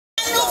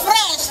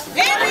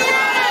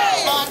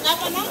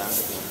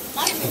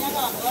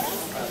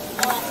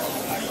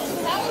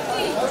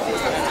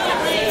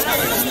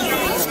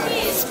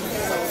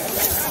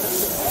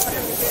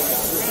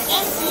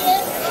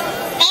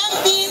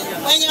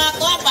Wenye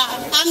wako hapa,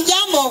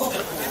 amjambo.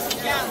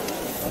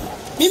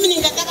 Mimi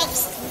ningetaka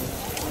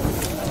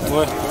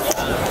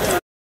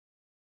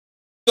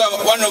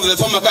one of the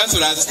former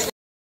councillors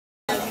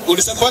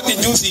ulisapoti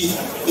juzi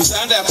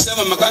msaada ya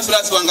kusema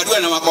makouncillors waangaliwe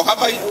na wako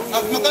hapa.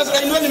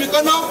 Makouncillors inua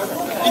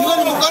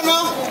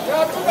mikono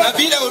na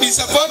vile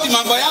ulisapoti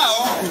mambo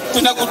yao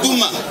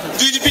tunakutuma.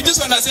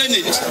 Tulipitishwa na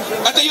Senate.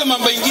 Hata hiyo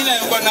mambo ingine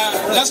kwa na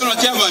national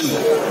chairman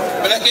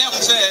pelekea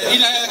mzee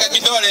inaweka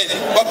kidole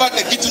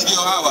wapate kitu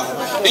ndio hawa.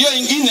 Hiyo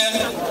ingine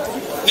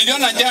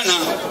niliona jana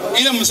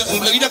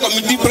ile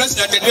committee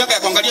president aliweka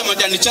kuangalia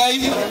majani chai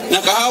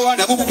na kahawa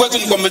na huku kwetu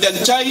ni kwa majani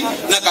chai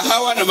na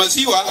kahawa na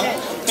maziwa.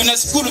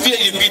 Tunashukuru vile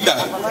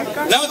ilipita.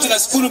 Nao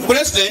tunashukuru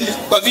president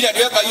kwa vile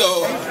aliweka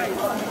hiyo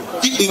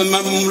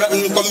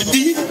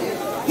committee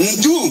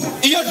njuu.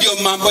 Hiyo ndio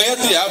mambo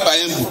yetu ya hapa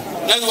Embu.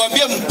 Na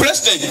niwaambia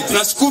president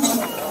tunashukuru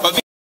kwa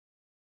vile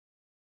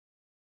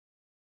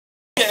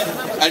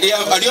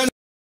aliona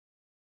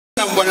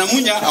Bwana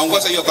Munya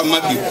aongoza hiyo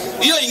kamati.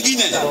 Hiyo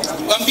ingine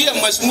waambie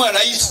Mheshimiwa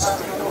Rais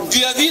juu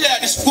ya vile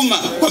alisukuma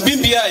kwa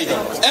BBI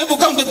Embu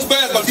County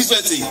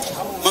constituency.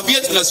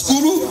 Mwambie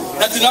tunashukuru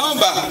na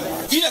tunaomba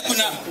vile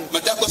kuna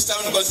Machakos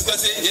Town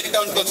constituency, Nyeri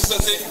Town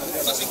constituency,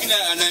 sasa ingine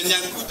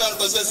Nyangu Town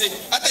constituency,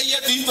 hata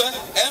yetu ipo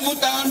Embu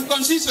Town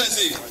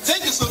constituency.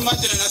 Thank you so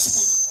much na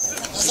nashukuru.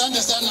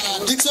 Asante sana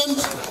Dickson.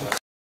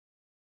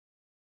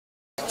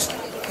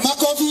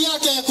 Makofi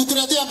yake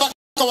kutuletea mpaka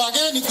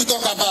wageni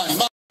kutoka mbali.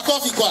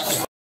 Makofi kwake.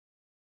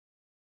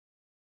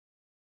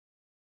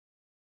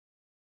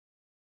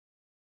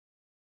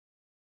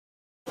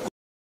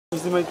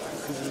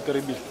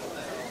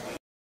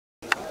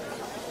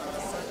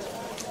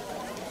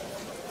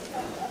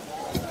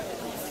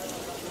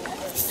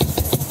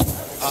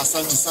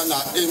 Asante sana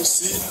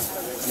MC,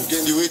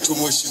 mgeni wetu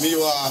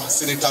Mheshimiwa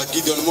Senator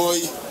Gideon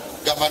Moi,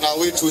 gavana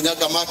wetu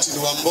Nyaga Martin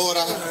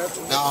Wambora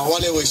na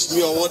wale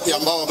waheshimiwa wote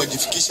ambao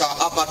wamejifikisha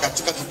hapa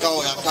katika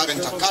kikao ya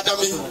Current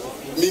Academy.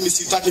 Mimi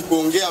sitaki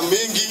kuongea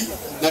mengi,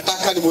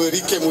 nataka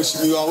nimwalike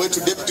Mheshimiwa wetu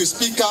Deputy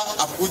Speaker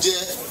akuje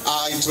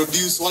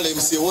introduce wale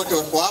MC wote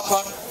wako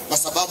hapa kwa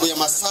sababu ya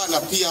masaa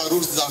na pia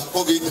rules za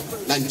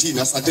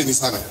COVID-19. Asanteni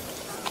sana.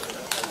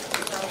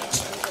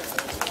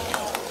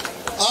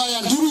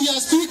 Haya, nduru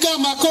ya speaker,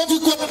 makofi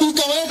kwa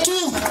speaker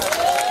wetu.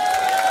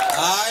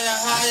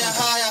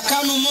 Haya,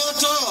 KANU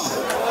moto.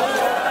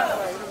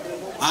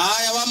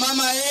 Haya,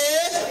 wamama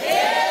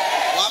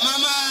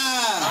wamama.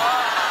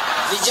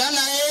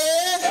 Vijana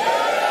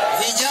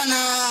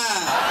vijana.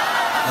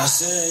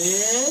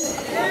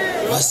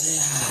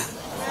 Wazee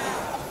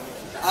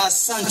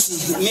Asante.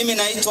 Mimi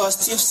naitwa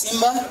Steve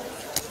Simba,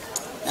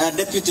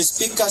 Deputy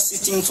Speaker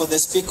sitting for the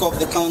Speaker of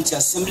the County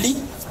Assembly.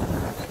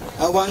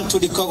 I want to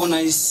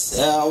recognize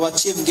our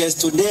chief guest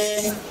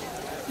today,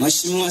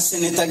 Mheshimiwa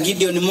Senator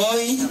Gideon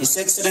Moi, His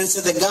Excellency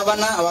the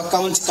Governor, our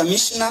County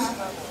Commissioner,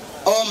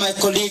 all my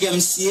colleague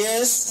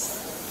MCAs,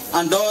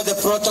 and all the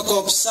protocol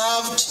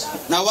observed.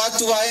 Na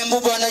watu wa Embu,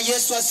 Bwana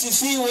Yesu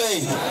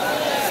asifiwe.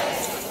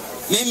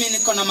 Mimi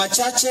niko na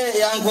machache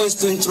yangu is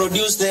to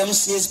introduce the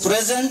MCAs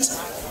present,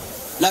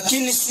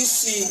 lakini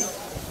sisi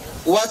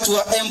watu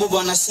wa Embu,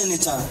 Bwana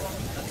Senator,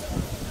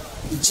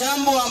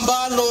 jambo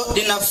ambalo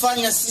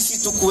linafanya sisi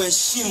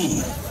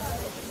tukuheshimu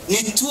ni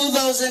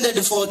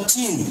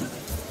 2014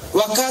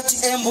 wakati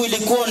Embu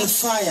ilikuwa on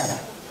fire,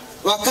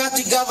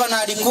 wakati governor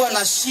alikuwa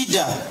na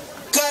shida,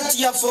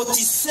 kati ya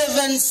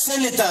 47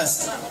 senators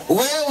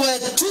wewe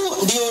tu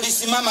ndio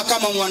ulisimama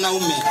kama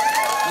mwanaume.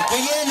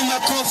 Mpigeni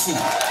makofi.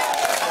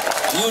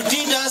 You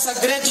did us a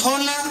great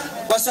honor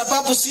kwa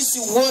sababu sisi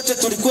wote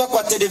tulikuwa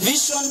kwa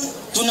television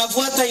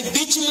tunafuata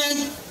impeachment,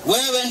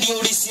 wewe ndio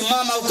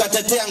ulisimama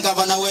ukatetea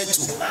gavana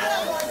wetu.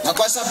 Na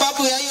kwa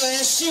sababu ya hiyo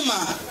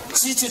heshima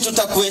sisi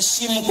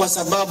tutakuheshimu kwa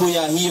sababu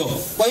ya hiyo.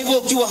 Kwa hivyo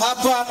ukiwa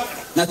hapa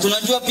na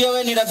tunajua pia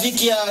wewe ni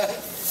rafiki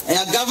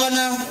ya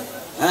governor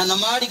na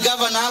mahali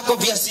governor hako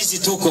pia sisi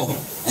tuko.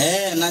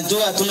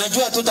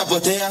 Tunajua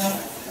tutapotea.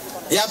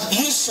 Ya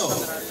mwisho,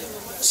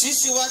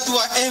 sisi watu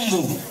wa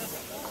Embu,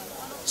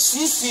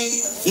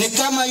 sisi ni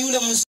kama yule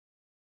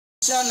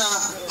msichana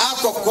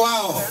ako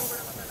kwao.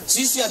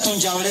 Sisi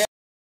hatunjaolewa,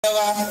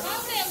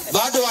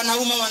 bado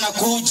wanaume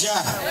wanakuja,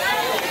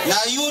 na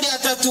yule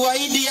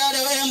atatuahidi yale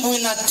Embu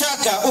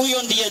inataka,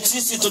 huyo ndiye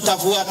sisi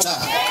tutafuata.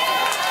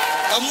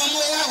 Kamwe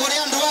yako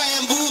leo ndo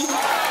Embu,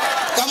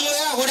 kamwe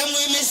yako leo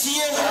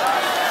mwemesie.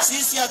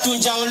 Sisi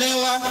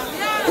hatunjaolewa,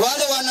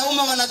 wale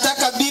wanaume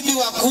wanataka bibi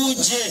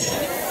wakuje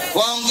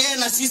waongee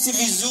na sisi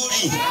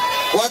vizuri,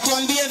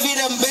 watuambie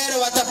vile mbele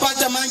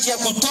watapata maji ya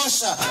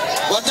kutosha,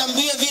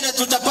 watuambie vile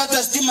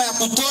tutapata stima ya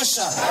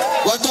kutosha,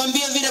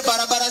 watuambie vile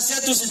barabara zetu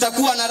zetu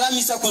zitakuwa na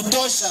rami za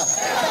kutosha.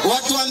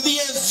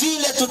 Watuambie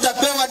vile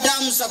tutapewa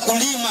damu za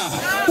kulima.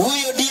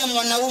 Huyo ndiye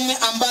mwanaume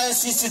ambaye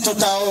sisi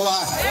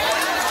tutaoa.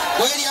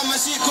 Kweli ama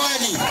si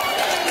kweli?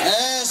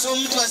 So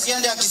mtu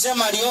asiende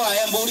akisema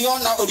alioa Embu,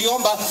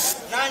 uliomba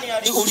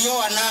nani,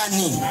 ulioa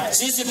nani?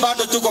 Sisi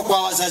bado tuko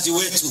kwa wazazi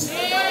wetu.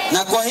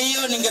 Na kwa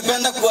hiyo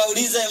ningependa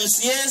kuwauliza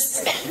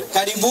MCS,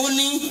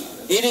 karibuni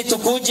ili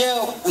tukuje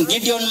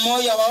Gideon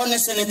Moi waone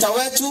seneta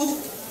wetu.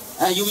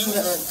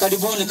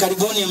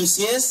 Karibuni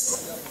MCS.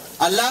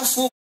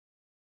 Alafu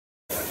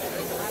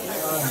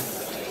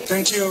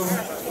thank you,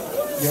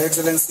 Your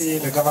Excellency,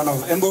 the Governor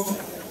of Embu,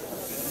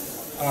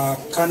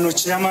 KANU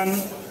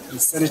Chairman,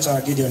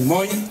 Senator Gideon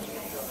Moi,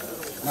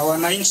 na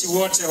wananchi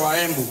wote wa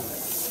Embu.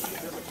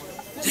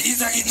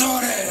 Igiza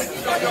Gitore!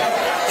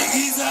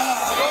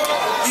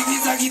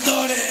 Igiza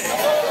Gitore!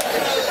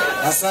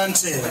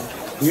 Asante.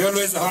 We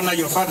always honor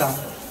your father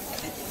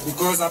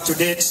because up to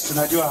date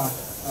tunajua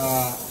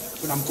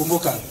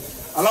tunamkumbuka.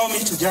 Allow me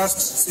to just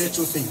say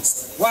two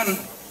things. One,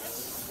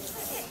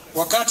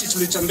 wakati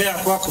tulitembea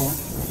kwako,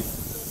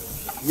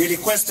 we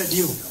requested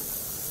you.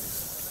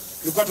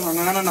 Tulikuwa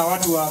tunang'ang'ana na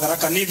watu wa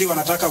Tharaka Nithi,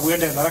 wanataka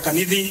uende Tharaka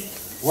Nithi,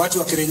 watu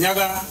wa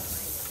Kirinyaga,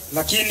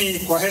 lakini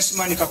kwa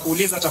heshima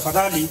nikakuuliza,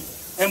 tafadhali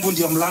Embu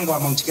ndio mlango wa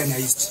Mount Kenya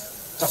East.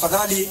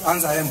 Tafadhali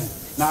anza Embu.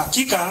 Na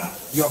hakika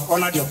you have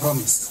honored your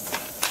promise.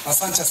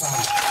 Asante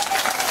sana.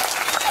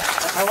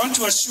 I want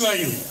to assure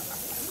you,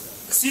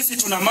 sisi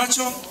tuna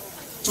macho,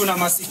 tuna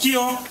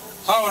masikio,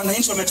 hawa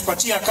wananchi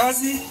wametupatia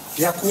kazi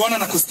ya kuona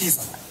na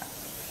kusikiza.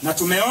 Na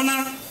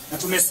tumeona na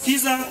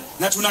tumesikiza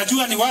na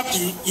tunajua ni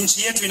wapi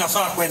nchi yetu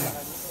inafaa kwenda.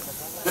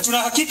 Na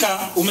tuna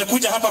hakika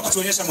umekuja hapa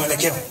kutuonyesha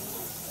mwelekeo.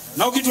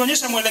 Na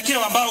ukituonyesha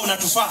mwelekeo ambao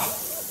unatufaa.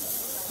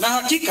 Na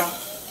hakika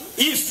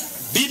if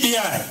BBI,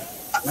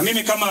 na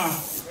mimi kama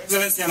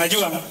Excellency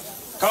anajua,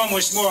 kama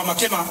mheshimiwa wa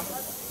Makema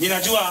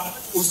ninajua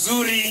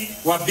uzuri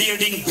wa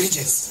building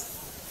bridges.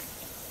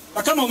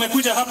 Na kama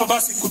umekuja hapa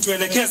basi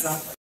kutuelekeza,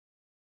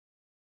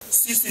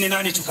 sisi ni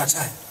nani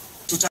tukatae?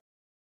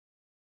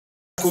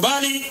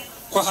 Tutakubali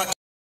kwa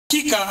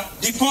hakika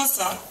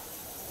diposa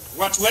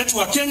watu wetu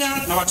wa Kenya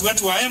na watu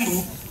wetu wa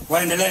Embu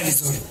waendelee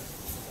vizuri.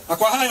 Na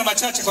kwa hayo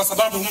machache, kwa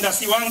sababu muda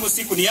si wangu,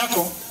 siku ni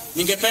yako,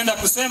 ningependa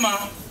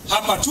kusema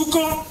hapa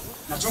tuko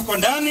na tuko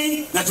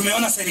ndani na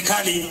tumeona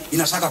serikali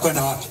inataka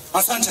kwenda wapi.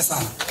 Asante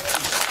sana.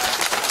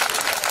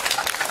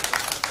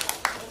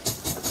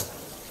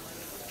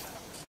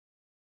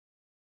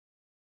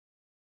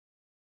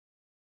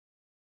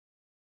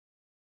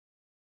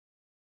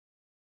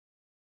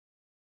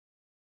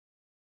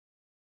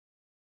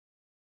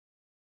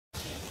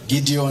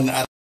 Gideon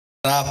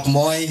Arap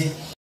Moi,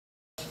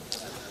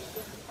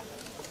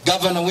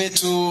 Governor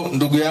wetu,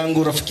 ndugu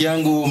yangu, rafiki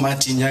yangu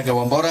Martin Nyaga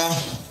Wambora,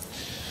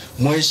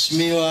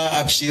 Mheshimiwa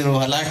Abshiro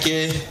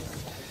Halake,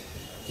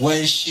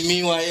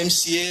 waheshimiwa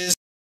MCS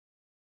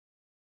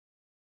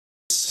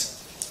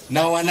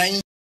na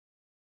wananchi,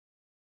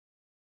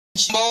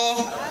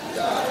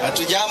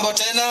 hatujambo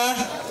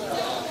tena.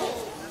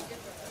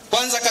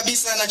 Kwanza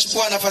kabisa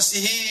nachukua nafasi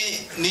hii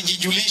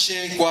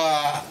nijijulishe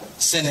kwa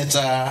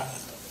Senator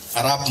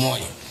Arap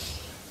Moi.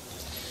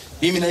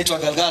 Mimi naitwa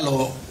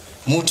Galgalo,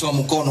 mtu wa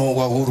mkono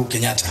wa Uhuru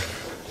Kenyatta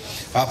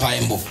hapa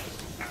Embu.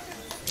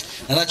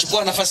 Na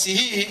nachukua nafasi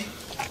hii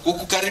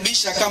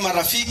kukukaribisha kama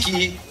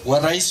rafiki wa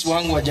rais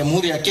wangu wa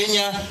Jamhuri ya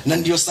Kenya, na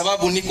ndio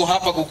sababu niko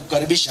hapa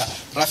kukukaribisha.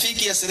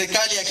 Rafiki ya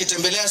serikali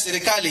akitembelea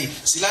serikali,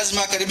 si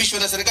lazima akaribishwe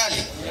na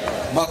serikali?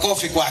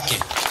 Makofi kwake.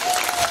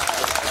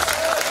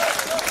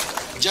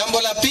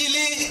 Jambo la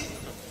pili,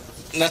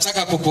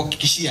 nataka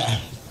kukuhakikishia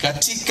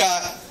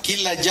katika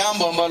kila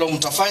jambo ambalo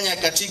mtafanya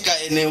katika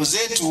eneo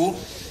zetu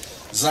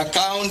za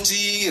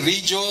county,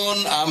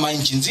 region ama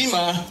nchi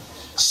nzima,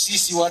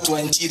 sisi watu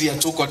wa interior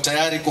tuko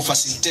tayari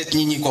kufacilitate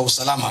nyinyi kwa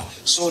usalama.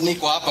 So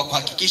niko hapa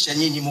kuhakikisha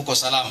nyinyi mko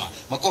salama.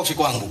 Makofi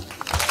kwangu.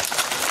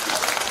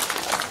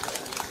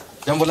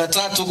 Jambo la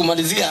tatu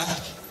kumalizia,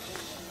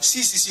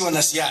 sisi si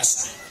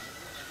wanasiasa.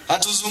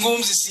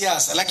 Hatuzungumzi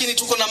siasa, lakini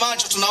tuko na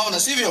macho tunaona,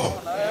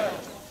 sivyo?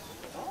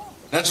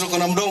 Na tuko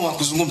na mdomo wa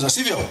kuzungumza,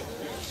 sivyo?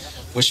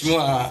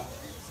 Mheshimiwa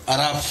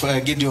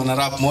Gideon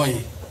Arap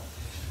Moi,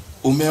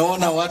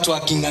 umeona watu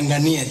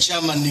wakingangania,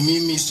 chairman ni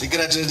mimi,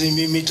 secretary ni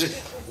mimi,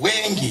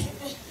 wengi.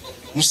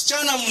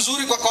 Msichana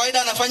mzuri kwa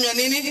kawaida anafanywa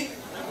nini?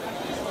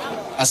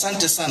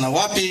 Asante sana.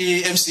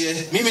 Wapi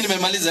MCA? Mimi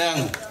nimemaliza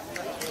yangu.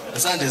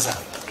 Asante sana.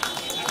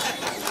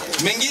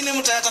 Mengine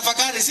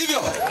mtayatafakari,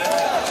 sivyo?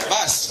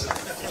 Basi.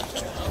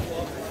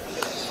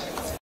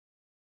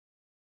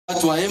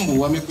 Watu wa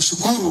Embu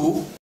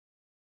wamekushukuru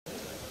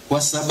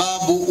kwa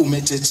sababu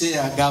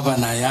umetetea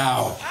gavana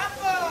yao.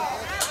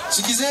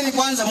 Sikizeni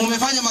kwanza,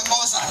 mumefanya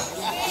makosa.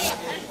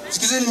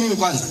 Sikizeni mimi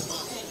kwanza.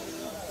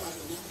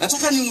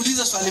 Nataka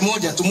niulize swali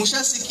moja.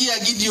 Tumeshasikia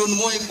Gideon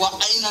Moi kwa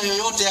aina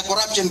yoyote ya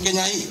corruption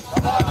Kenya hii?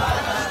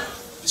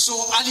 So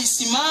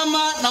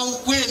alisimama na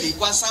ukweli,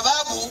 kwa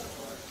sababu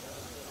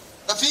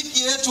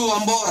rafiki yetu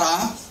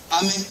Wambora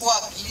amekuwa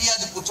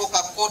cleared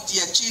kutoka koti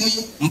ya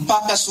chini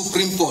mpaka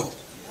Supreme Court.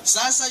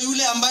 Sasa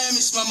yule ambaye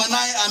amesimama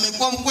naye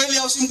amekuwa mkweli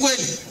au si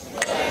mkweli?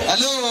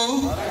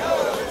 Hello?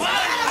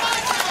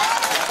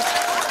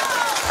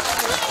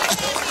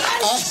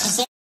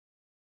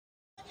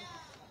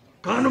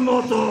 KANU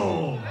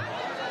moto!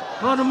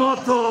 KANU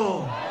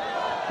moto!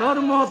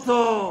 KANU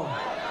moto!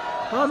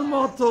 KANU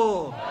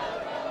moto!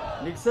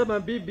 Nikisema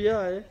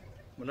BBI,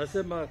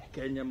 mnasema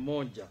Kenya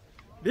moja.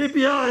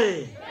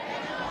 BBI!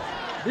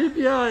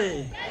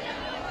 BBI!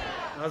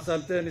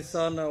 Asanteni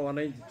sana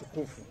wananchi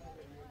tukufu.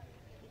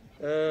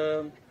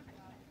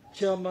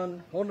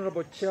 Chairman,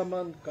 Honorable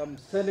Chairman, come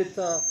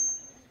Senator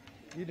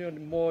Gideon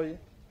Moi,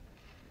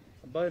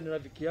 ambaye ni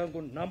rafiki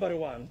yangu number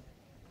 1.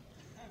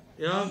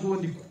 Yangu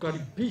ni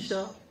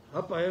kukaribisha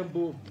hapa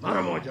Embu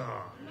mara moja.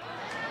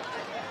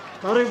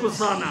 Karibu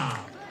sana.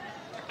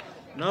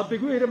 Na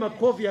pigiwe ile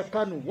makofi ya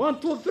KANU. 1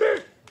 2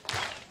 3.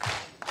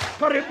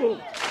 Karibu.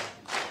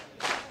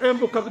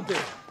 Embu kabite.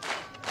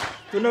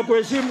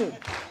 Tunakuheshimu.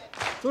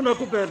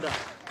 Tunakupenda.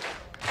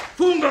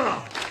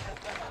 Funga.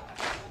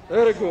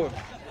 Very good.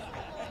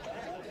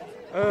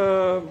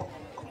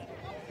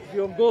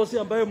 Viongozi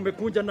ambayo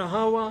mmekuja na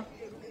hawa,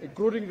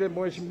 including the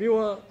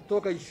mheshimiwa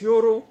kutoka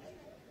Isiolo,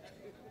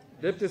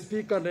 Deputy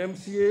Speaker na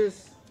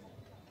MCAs,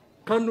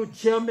 KANU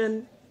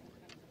Chairman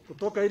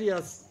kutoka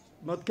areas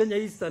Mount Kenya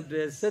East and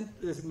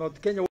Mount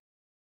Kenya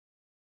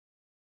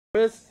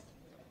West,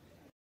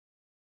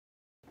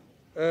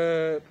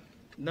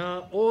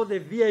 na all the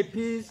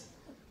VIPs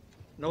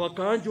na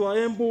wakaanji wa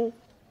Embu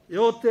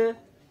yote,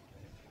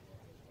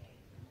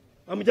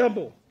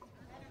 amjambo.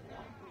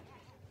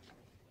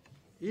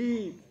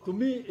 Hii to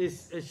me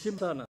is heshima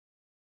sana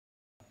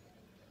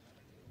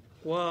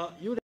kwa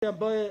yule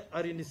ambaye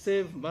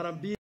alinisave mara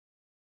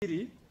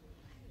mbili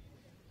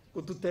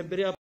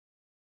kututembelea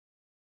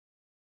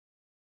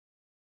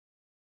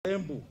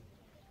Embu.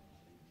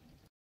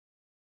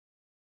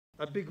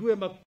 Apigiwe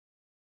makofi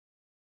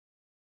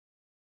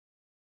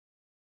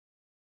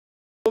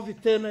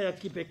tena ya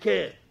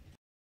kipekee.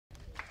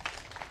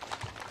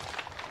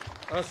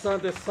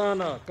 Asante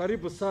sana,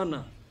 karibu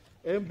sana.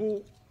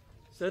 Embu,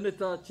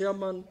 Senator,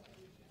 Chairman,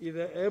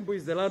 Embu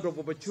is the land of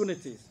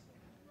opportunities.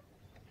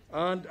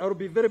 And I will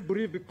be very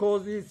brief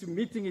because this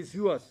meeting is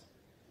yours.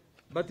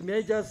 But may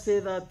I just say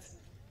that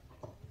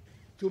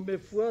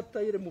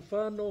tumefuata ile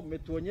mfano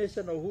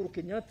umetuonyesha na Uhuru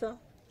Kenyatta,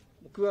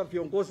 mkiwa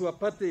viongozi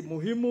wapate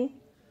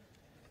muhimu,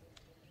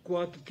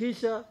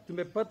 kuhakikisha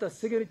tumepata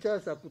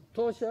signatures za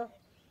kutosha,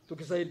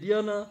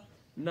 tukisaidiana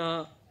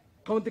na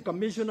County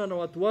Commissioner na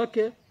watu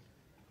wake.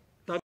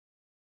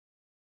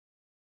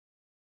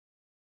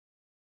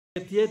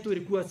 Target yetu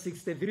ilikuwa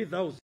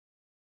 63,000.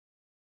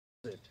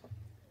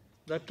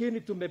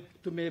 Lakini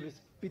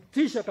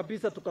tumepitisha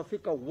kabisa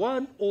tukafika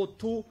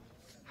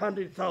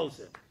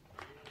 102,000.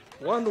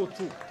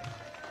 102.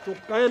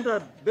 Tukaenda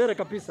mbele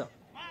kabisa.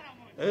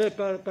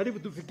 Karibu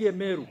tufikie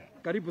Meru.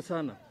 Karibu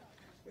sana.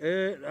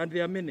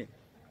 Andiamini.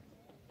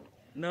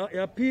 Na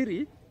ya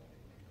pili,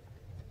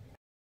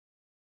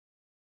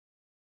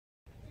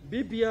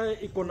 BBI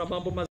iko na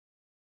mambo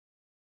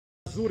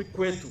mazuri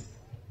kwetu.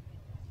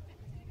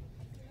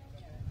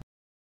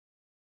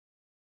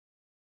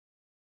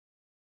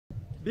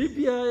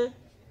 BBI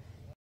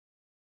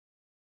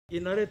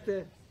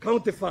inalete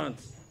county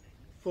funds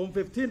from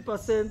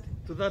 15%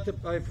 to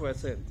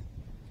 35%.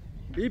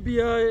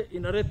 BBI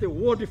inalete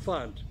ward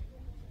fund.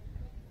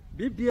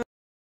 BBI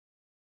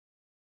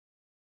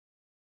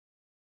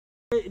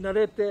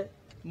inalete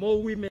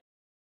more women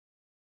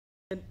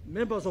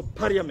members of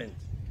parliament.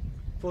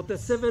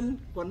 47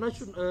 kwa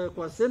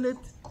kwa Senate,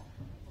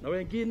 na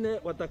wengine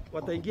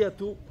wataingia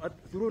tu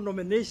through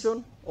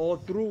nomination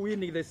or through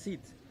winning the seat.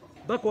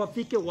 Bako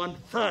wafike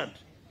 1/3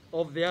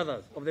 of the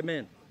others, of the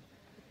men.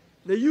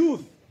 The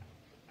youth,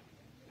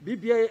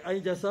 BBI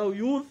haijasahau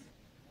youth.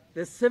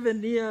 The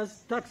 7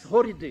 years tax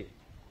holiday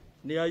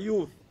ni ya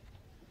youth.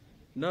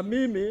 Na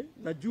mimi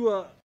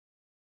najua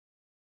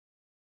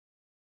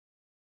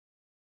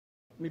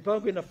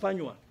mipango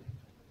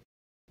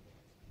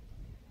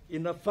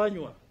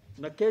inafanywa.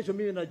 Na kesho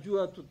mimi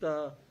najua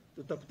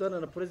tutakutana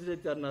na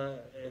president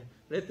ana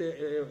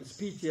lete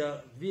speech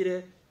ya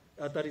vile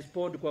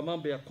atarespond kwa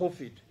mambo ya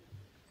COVID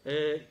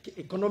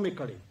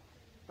economically,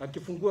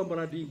 akifungua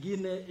mradi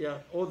ingine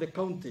ya all the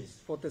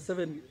counties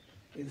 47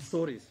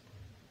 stories,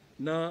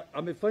 na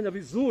amefanya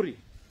vizuri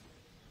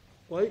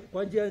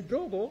kwa njia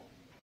ndogo.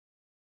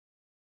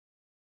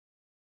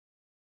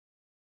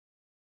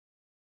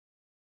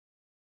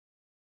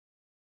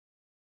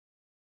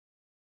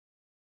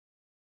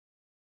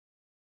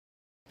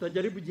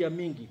 Tajaribu njia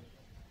mingi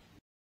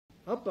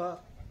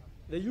hapa.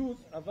 The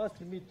youth have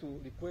asked me to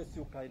request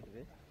you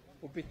kindly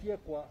upitie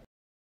kwa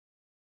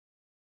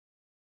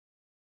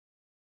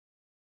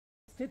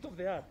state of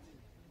the art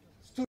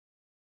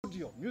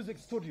studio, music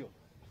studio.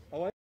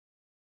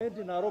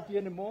 Hawaendi Nairobi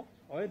anymore,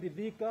 hawaendi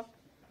Thika,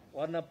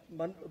 wana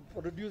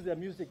produce their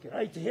music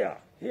right here,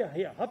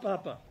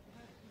 hapa.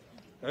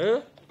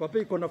 Kwa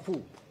bei iko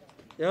nafuu.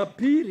 Ya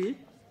pili,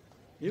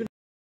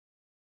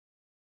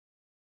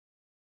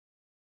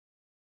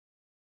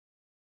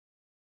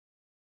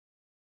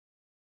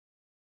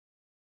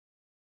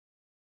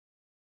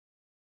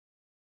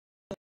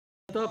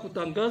 nataka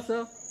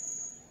kutangaza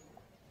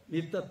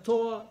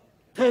nitatoa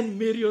 10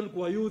 million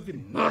kwa youth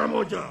mara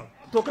moja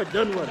kutoka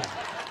January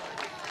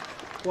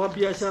kwa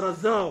biashara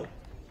zao,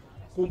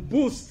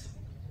 kuboost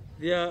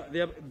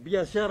their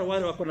biashara,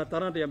 wale wako na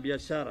talanta ya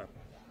biashara.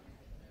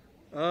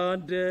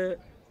 And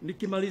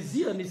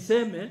nikimalizia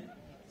niseme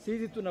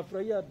sisi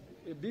tunafurahia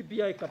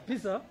BBI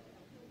kabisa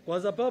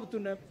kwa sababu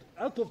tuna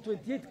out of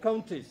 28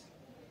 counties,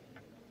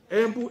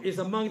 Embu is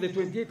among the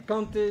 28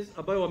 counties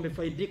ambayo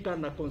wamefaidika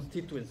na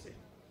constituency.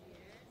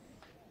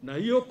 Na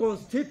hiyo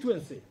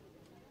constituency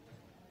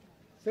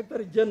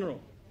Secretary General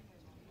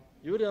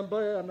yule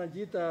ambaye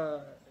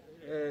anajiita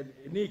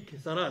Nick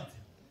Sarat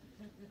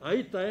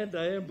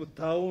haitaenda Embu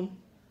town.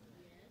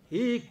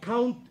 He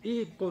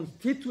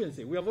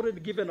constituency, we have already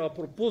given our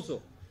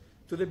proposal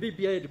to the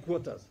BBI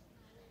headquarters.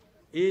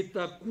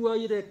 Itakuwa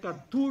ile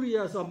Katuri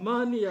ya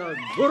zamani ya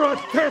Gora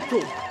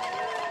Tetu,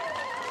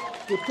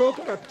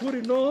 kutoka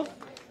Katuri North,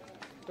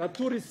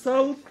 Katuri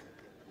South,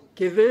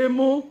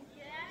 Kidemo,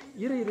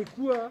 ile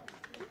ilikuwa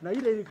na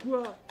ile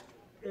ilikuwa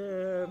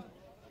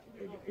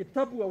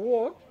Etabu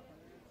Award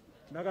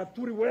na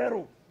Katuri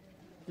Weru.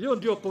 Hiyo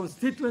ndio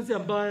constituency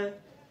ambaye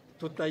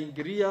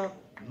tutaingilia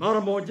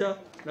mara moja,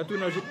 na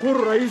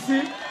tunashukuru rais,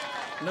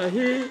 na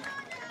hii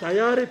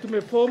tayari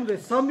tumeform the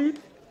summit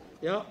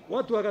ya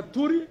watu wa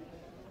Katuri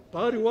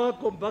pahali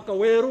wako mpaka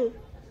Weru,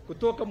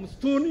 kutoka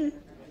msituni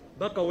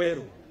mpaka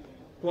Weru.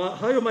 Kwa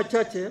hayo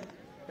machache,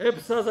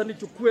 hebu sasa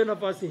nichukue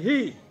nafasi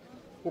hii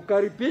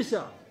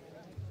kukaribisha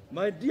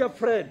my dear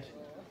friend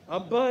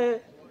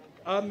ambaye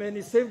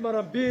amenisave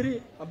mara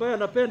mbili, ambaye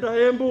anapenda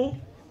Embu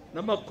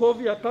na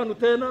makofi ya KANU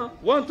tena.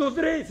 1 2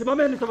 3,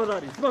 simameni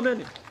tafadhali,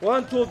 simameni.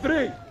 1 2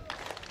 3.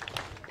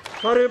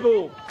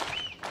 Karibu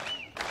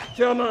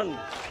Chairman.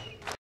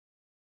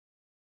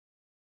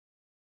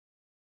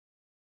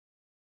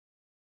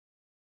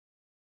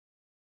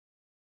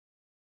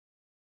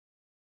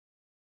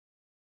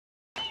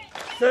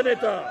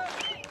 Senator,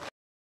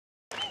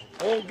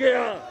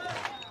 ongea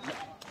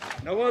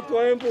na watu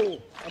wa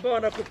Embu ambao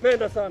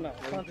wanakupenda sana.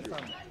 Asante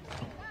sana.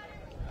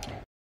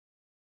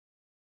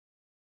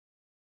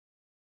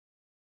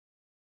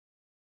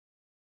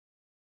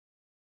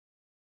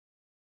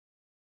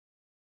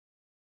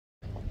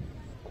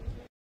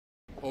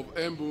 Of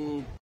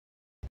Embu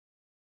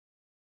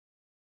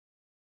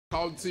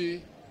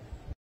County,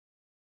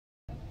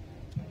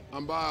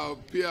 ambayo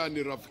pia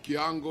ni rafiki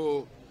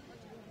yangu,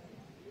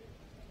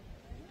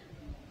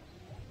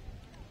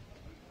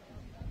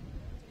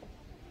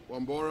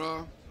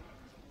 Wambora,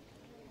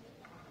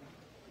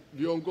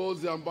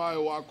 viongozi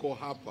ambayo wako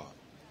hapa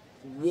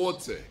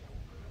wote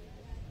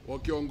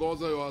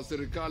wakiongozwa wa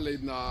serikali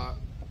na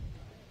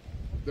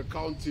the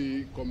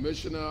county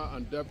commissioner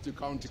and deputy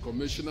county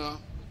commissioner,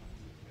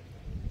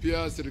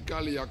 pia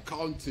serikali ya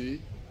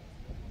county,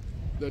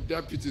 the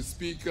deputy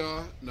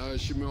speaker na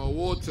waheshimiwa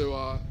wote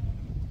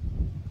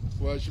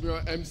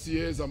waheshimiwa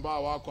MCAs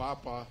ambao wako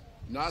hapa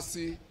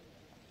nasi,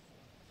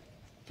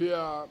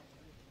 pia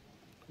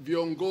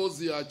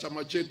viongozi ya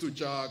chama chetu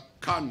cha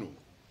KANU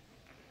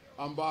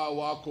ambao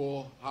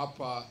wako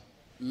hapa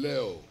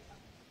leo.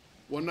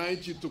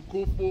 Wananchi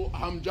tukufu,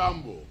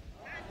 hamjambo.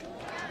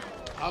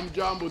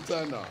 Hamjambo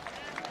tena.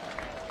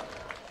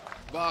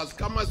 Bas,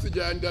 kama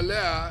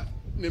sijaendelea,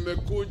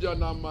 nimekuja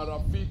na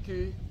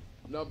marafiki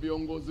na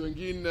viongozi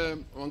wengine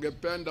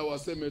wangependa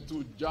waseme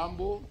tu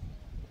jambo,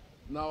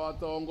 na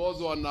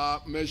wataongozwa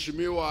na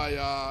mheshimiwa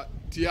ya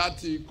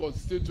Tiati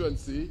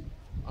constituency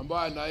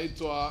ambaye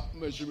anaitwa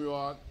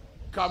Mheshimiwa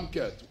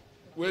Kamket,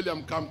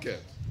 William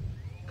Kamket.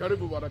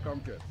 Karibu bwana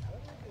Kamket.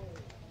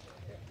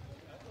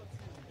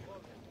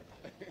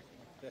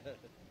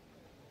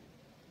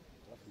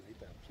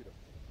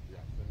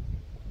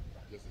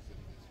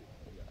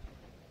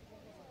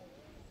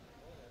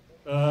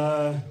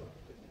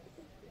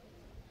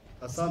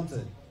 Asante.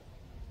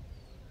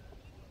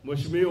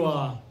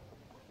 Mheshimiwa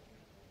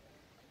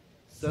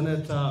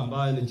Senator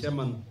ambaye ni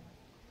chairman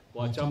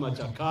wa chama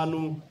cha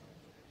KANU,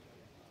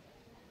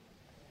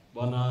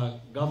 Bwana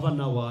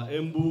Governor wa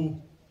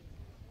Embu,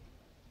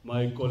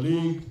 my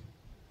colleague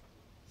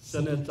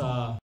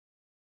Senator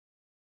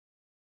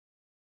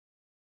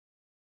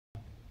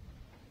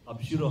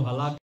Abshiro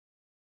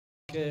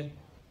Halake,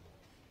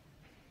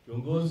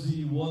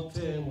 viongozi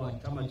wote wa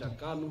chama cha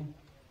KANU,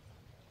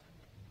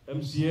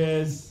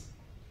 MCAs,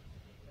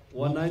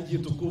 wananchi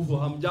tukufu,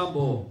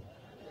 hamjambo.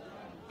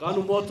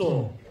 KANU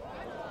moto.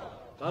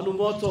 KANU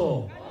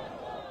moto.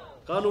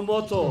 KANU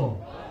moto.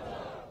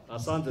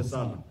 Asante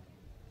sana.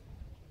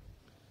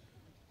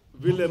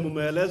 Vile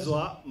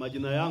mumeelezwa,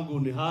 majina yangu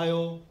ni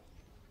hayo.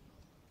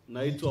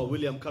 Naitwa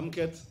William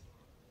Kamket.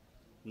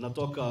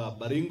 Natoka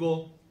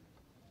Baringo.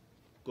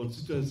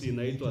 Constituency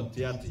inaitwa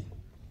Tiati.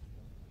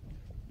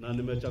 Na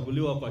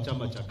nimechaguliwa kwa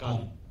chama cha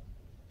KANU.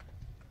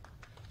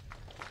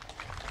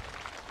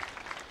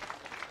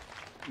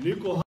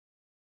 Niko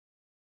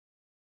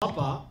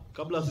hapa,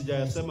 kabla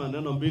sijayasema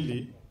neno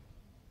mbili,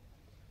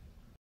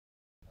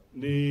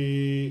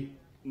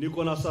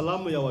 niko na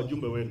salamu ya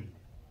wajumbe wenu.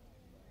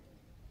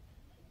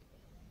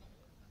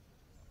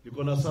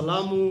 Niko na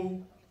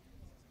salamu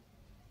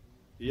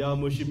ya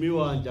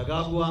Mheshimiwa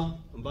Njagagwa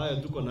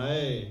ambaye tuko na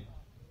yeye.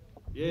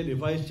 Yeye ni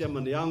vice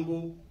chairman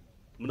yangu.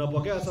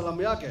 Mnapokea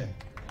salamu yake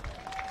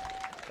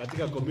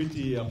katika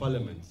committee ya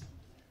parliament.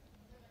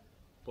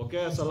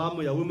 Pokea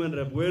salamu ya women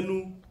rep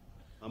wenu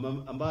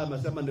ambaye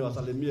amesema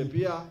niwasalimie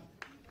pia.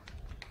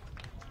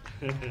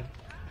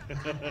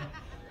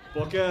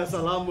 Pokea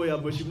salamu ya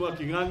Mheshimiwa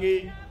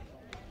Kingangi.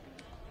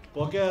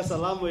 Pokea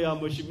salamu ya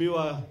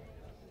Mheshimiwa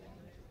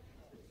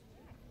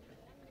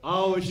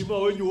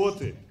waheshimiwa wenyu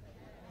wote.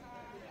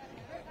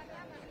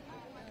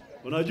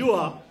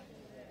 Unajua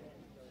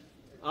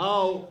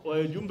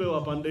wajumbe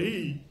wa pande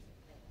hii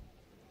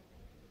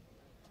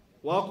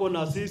wako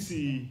na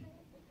sisi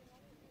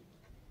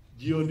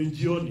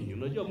jioni.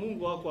 Unajua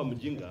Mungu wako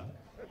amjinga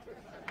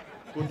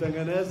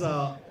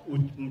kutengeneza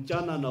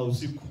mchana na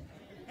usiku.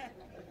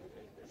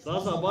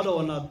 Sasa bado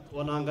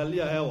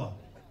wanaangalia hewa.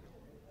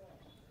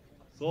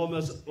 So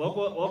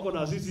wako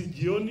na sisi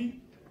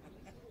jioni,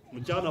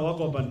 mchana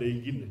wako pande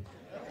nyingine.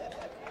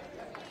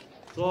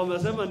 So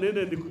wamesema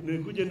nende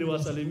nikuje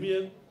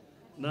niwasalimie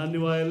na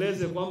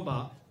niwaeleze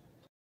kwamba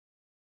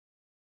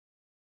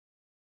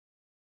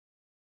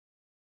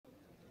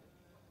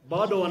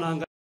bado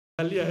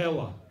wanaangalia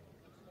hewa.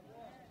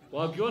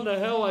 Wakiona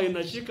hewa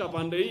inashika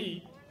pande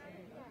hii,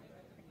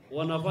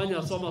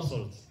 wanafanya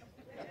somersaults.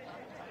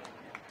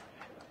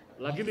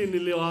 Lakini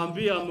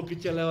niliwaambia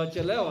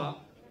mkichelewa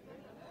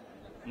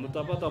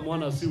mtapata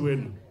mwana si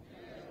wenu.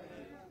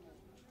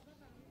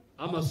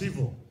 Ama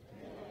sivyo.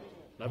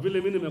 Na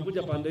vile mimi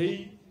nimekuja pande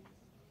hii,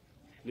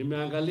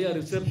 nimeangalia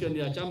reception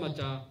ya chama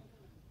cha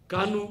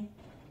KANU,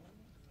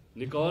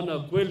 nikaona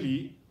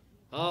kweli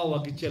hao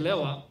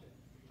wakichelewa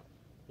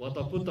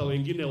watakuta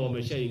wengine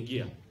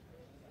wameshaingia.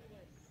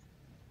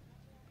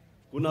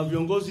 Kuna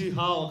viongozi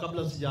hao,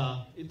 kabla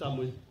sijaita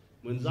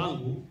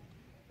mwenzangu,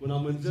 kuna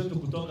mwenzetu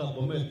kutoka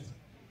Bomet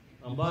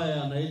ambaye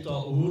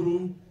anaitwa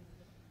Uhuru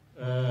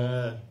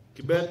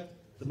Kibet.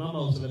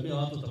 Simama usalimia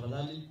watu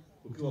tafadhali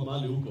ukiwa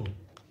mahali huko.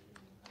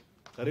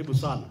 Karibu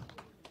sana.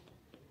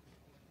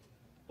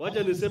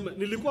 Wacha niseme,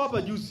 nilikuwa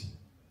hapa juzi.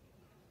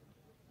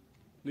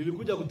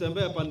 Nilikuja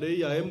kutembea pande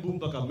hii ya Embu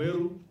mpaka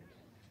Meru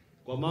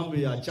kwa mambo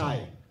ya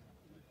chai.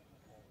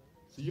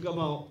 Sijui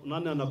kama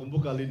nani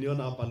anakumbuka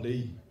aliniona hapa pande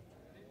hii.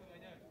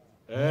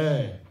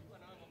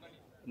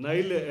 Na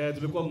ile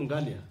tulikuwa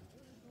Mungania.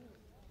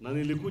 Na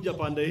nilikuja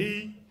pande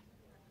hii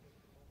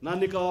na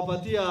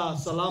nikawapatia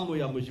salamu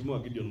ya Mheshimiwa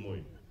Gideon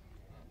Moi.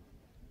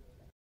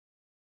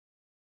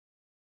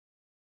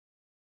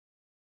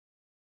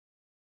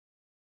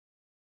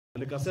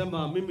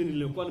 Nikasema mimi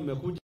nilikuwa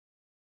nimekuja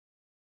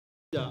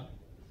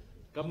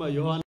kama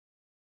Yohana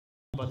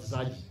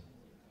Mbatizaji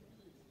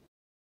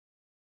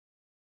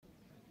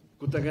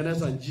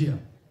kutengeneza njia.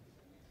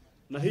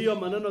 Na hiyo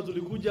maneno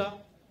tulikuja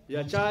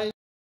ya chai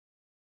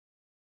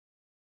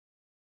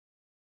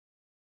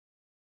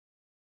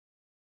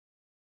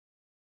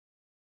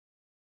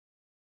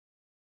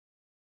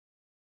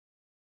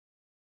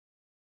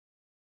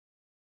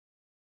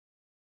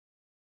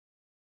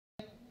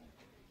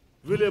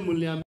vile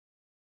mliambia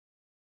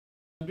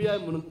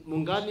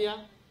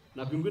Mungania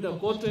na kwingine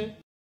kote,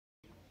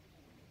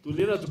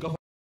 tulienda tukafanya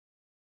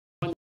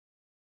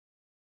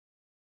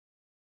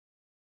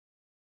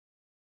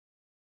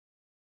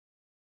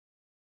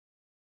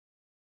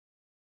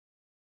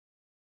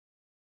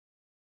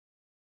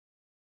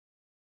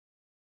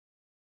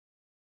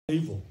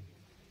hivyo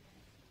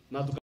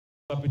na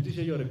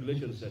tukapitisha hiyo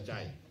regulations ya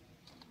chai.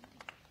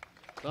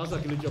 Sasa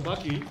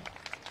kilichobaki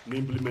ni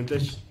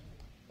implementation.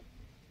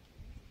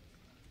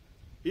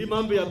 Hii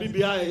mambo ya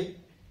BBI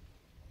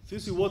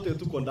sisi wote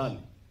tuko ndani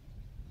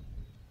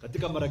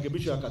katika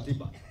marekebisho ya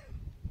katiba.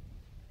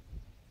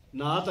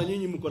 Na hata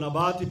nyinyi mko na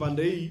bahati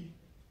pande hii,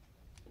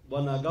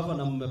 bwana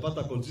governor,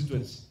 mmepata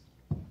constituency.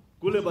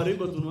 Kule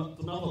Baringo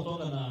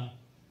tunapotoka na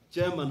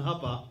chairman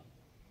hapa,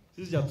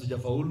 sisi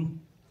hatujafaulu.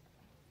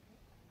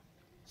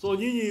 So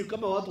nyinyi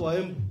kama watu wa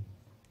Embu,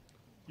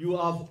 you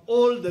have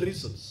all the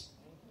reasons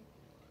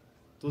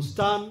to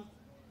stand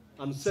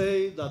and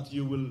say that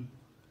you will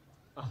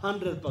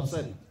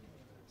 100%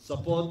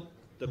 support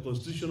the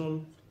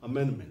constitutional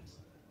amendments.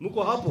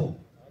 Muko hapo?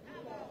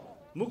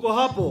 Muko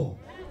hapo?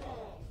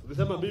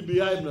 Tukisema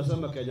BBI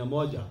mnasema Kenya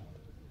moja.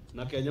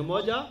 Na Kenya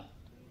moja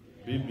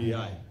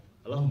BBI.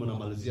 Alafu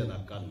mnamalizia na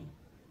KANU.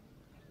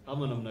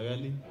 Ama namna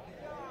gani?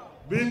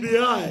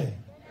 BBI.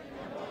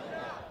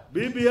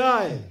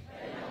 BBI.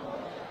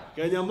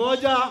 Kenya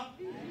moja.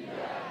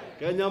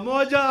 Kenya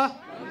moja.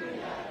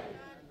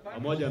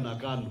 Pamoja na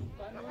KANU.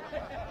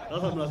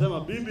 Sasa mnasema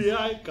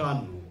BBI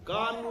KANU.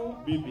 KANU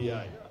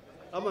BBI.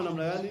 Ama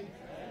namna gani?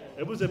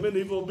 Hebu semeni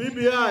hivyo,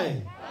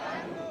 BBI.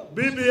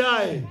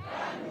 BBI.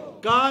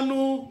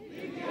 KANU.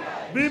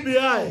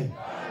 BBI.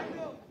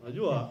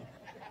 Najua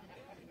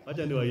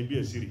acha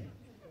niwaibie siri.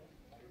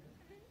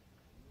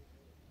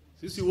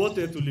 Sisi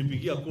wote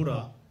tulipigia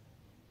kura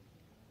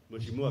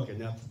Mheshimiwa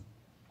Kenyatta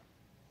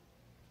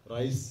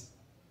rais.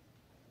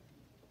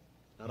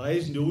 Na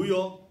rais ndio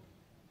huyo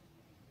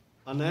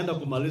anaenda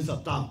kumaliza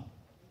term.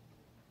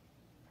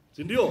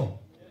 si ndio?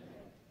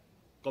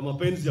 Kwa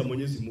mapenzi ya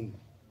Mwenyezi Mungu.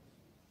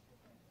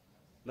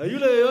 Na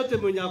yule yeyote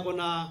mwenye ako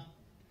na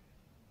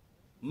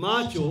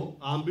macho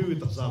aambiwi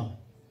tazama,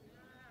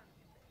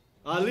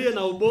 aliye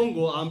na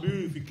ubongo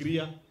aambiwi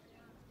fikiria.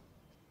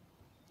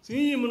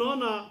 Si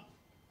mnaona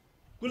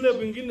kule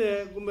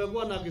kwingine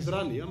kumekuwa na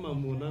kisirani ama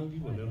muonangi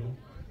maneno?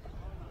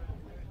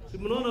 Si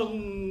mnaona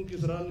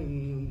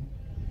kisirani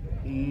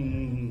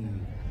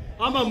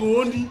ama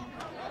muoni?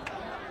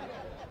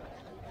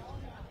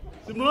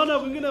 Si mnaona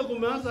kwingine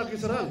kumeanza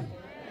kisirani?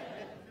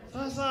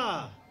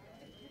 Sasa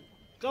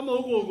kama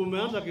huko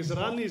kumeanza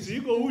kisirani, si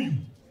iko huyu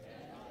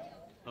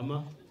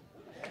ama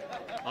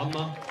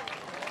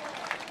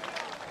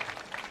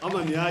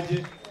ni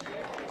aje?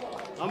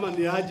 Ama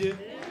ni aje?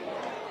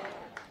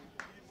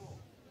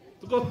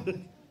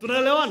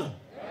 Tunaelewana?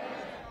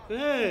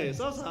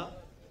 Sasa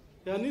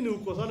ya nini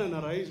ukosane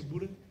na rais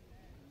bure?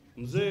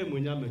 Mzee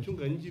mwenye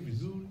amechunga nchi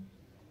vizuri,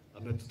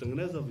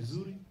 ametutengeneza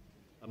vizuri,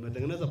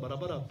 ametengeneza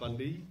barabara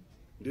pande hii.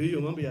 Ndio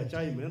hiyo mambo ya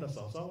chai imeenda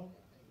sawa sawa,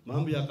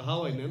 mambo ya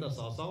kahawa inaenda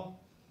sawa sawa.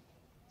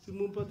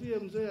 Simumpatie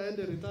mzee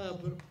aende retire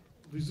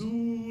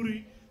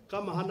vizuri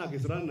kama hana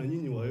kisirani na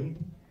nyinyi wa Embu.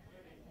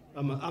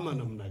 Ama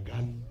namna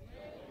gani?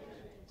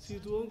 Si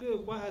tuongee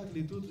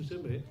quietly tu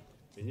tuseme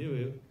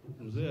yenyewe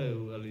mzee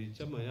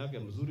alichama yake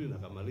mzuri na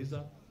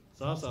kamaliza.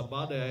 Sasa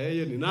baada ya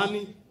yeye ni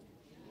nani?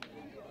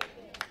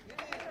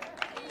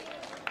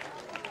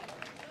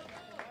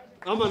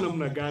 Ama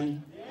namna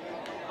gani?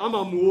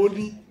 Ama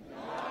muoni?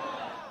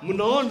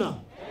 Mnaona?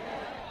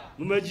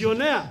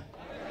 Mmejionea?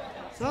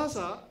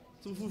 Sasa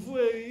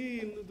tufufue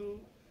hii.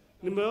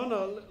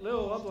 Nimeona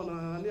leo watu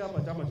wanaania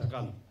hapa chama cha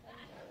KANU.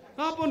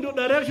 Hapo ndio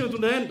direction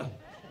tunaenda.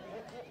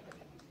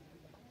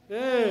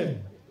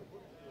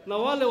 Na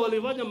wale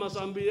walifanya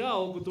masambi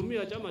yao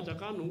kutumia chama cha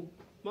KANU,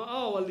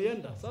 hao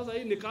walienda. Sasa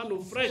hii ni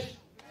KANU fresh.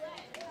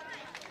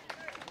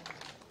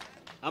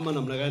 Ama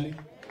namna gani?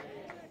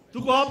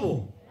 Tuko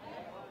hapo.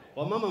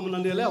 Wamama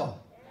mnanielewa?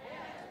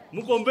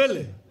 Mko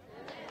mbele?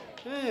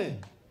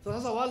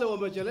 Sasa wale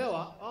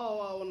wamechelewa,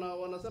 hao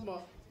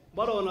wanasema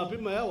bado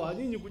wanapima hewa,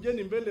 nyinyi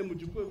kujeni mbele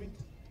mchukue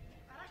viti.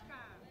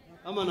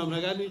 Ama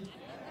namna gani?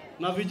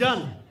 Na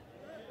vijana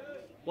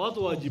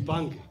watu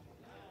wajipange.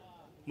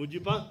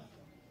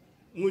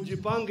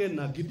 Mujipange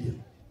na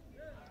Gideon.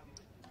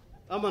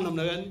 Ama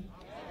namna gani?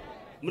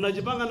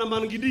 Mnajipanga na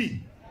Mangidi.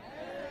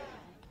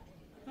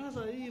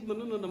 Sasa hii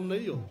maneno namna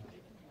hiyo.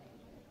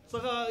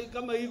 Sasa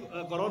kama hii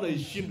corona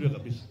ishindwe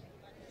kabisa.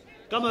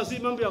 Kama si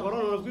mambo ya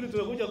corona nafikiri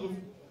tumekuja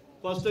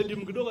kwa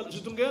stadium kidogo,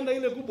 tungeenda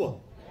ile kubwa.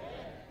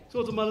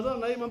 So tumalizana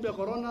na hii mambo ya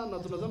corona na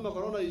tunasema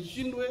corona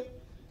ishindwe.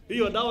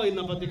 Hiyo dawa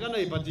inapatikana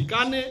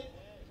ipatikane.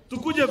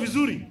 Tukuje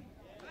vizuri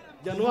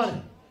Januari.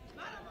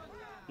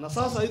 Na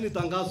sasa hii ni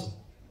tangazo.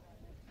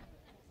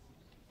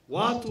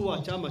 Watu wa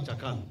chama cha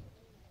KANU,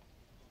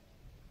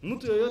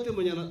 mtu yeyote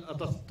mwenye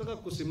atataka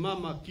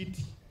kusimama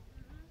kiti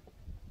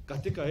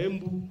katika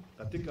Embu,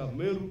 katika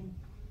Meru,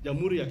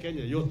 Jamhuri ya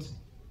Kenya yote,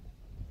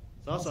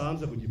 sasa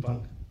aanze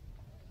kujipanga.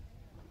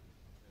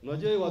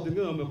 Unajua watu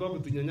wengine wamekuwa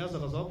kutunyanyasa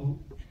kwa sababu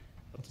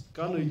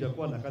KANU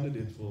haijakuwa na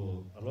candidate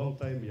for a long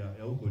time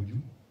ya huko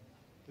juu.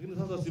 Lakini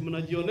sasa si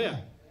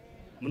mnajionea?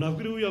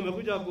 Mnafikiri huyu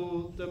amekuja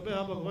kutembea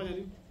hapa kufanya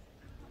nini?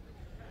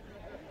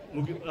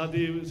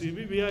 Ati si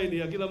BBI ni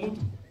ya kila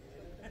mtu?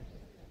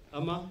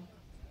 Ama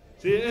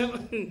si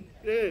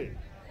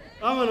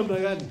ama namna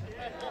gani?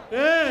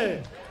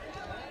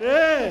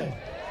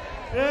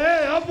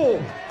 Hapo.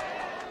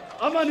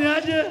 Ama ni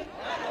aje?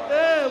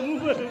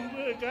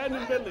 Kaeni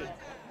mbele.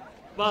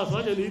 Basi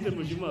wacha niite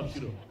mheshimiwa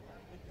Abshiro.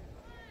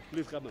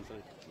 Please come and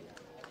sign.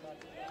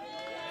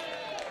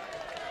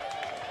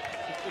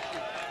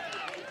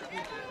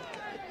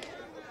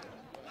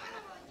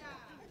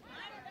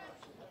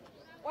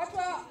 Watu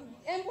wa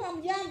Embu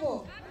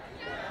hamjambo?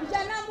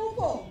 Vijana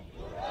mupo?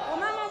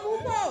 Wamama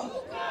mupo?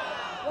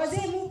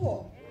 Wazee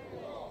mupo?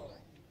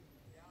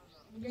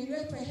 Mgeni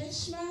wetu wa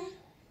heshima,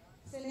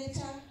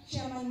 Senator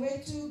Chairman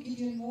wetu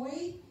Gideon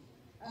Moi,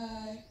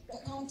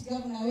 County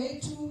Governor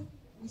wetu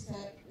Mr.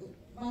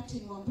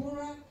 Martin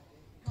Wambora,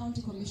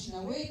 County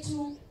Commissioner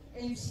wetu,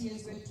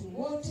 MCAs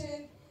wetu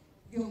wote,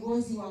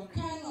 viongozi wa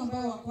KANU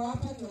ambao wako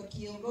hapa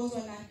wakiongozwa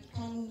na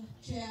KANU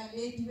Chair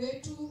Lady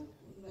wetu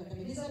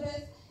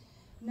Elizabeth,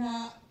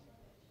 na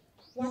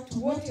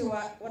watu wote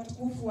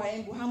watukufu wa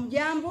Embu,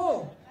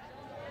 hamjambo?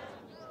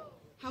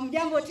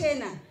 Hamjambo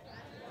tena?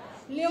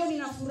 Leo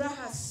nina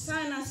furaha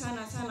sana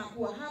sana sana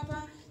kuwa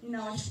hapa.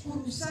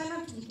 Ninawashukuru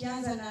sana,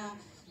 tukianza na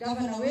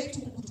gavana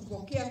wetu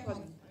kutupokea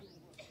kwa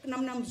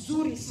namna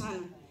mzuri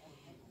sana.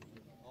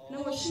 Na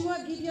mheshimiwa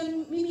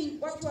Gideon, mimi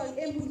watu wa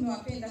Embu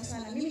nimewapenda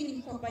sana. Mimi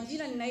ni kwa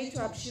majina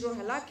ninaitwa Abshiro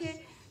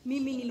Halake.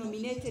 Mimi ni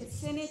nominated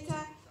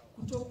senator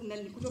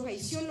kutoka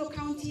Isiolo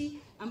County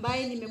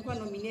ambaye nimekuwa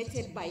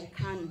nominated by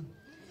KANU.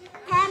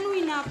 KANU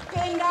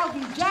inapenda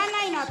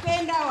vijana,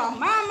 inapenda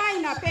wamama,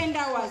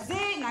 inapenda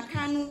wazee, na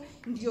KANU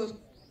ndio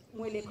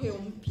mwelekeo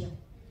mpya.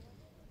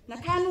 Na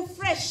KANU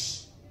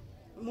fresh,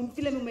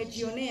 vile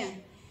mmejionea.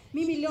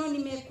 Mimi leo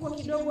nimekuwa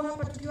kidogo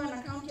hapa tukiwa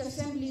na county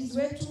assemblies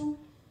wetu.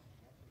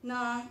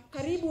 na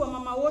karibu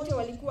wamama wote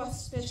walikuwa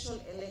special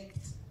elect.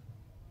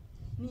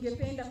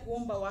 Ningependa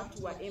kuomba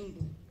watu wa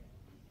Embu,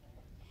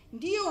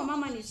 ndio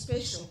wamama ni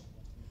special,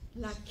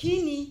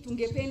 lakini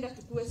tungependa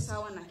tukue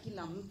sawa na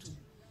kila mtu.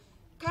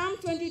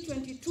 Come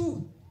 2022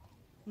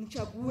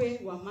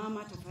 mchague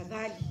wamama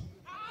tafadhali.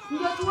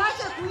 Ndio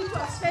tuache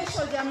kuitwa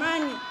special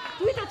jamani.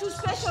 Tuita tu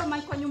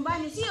special kwa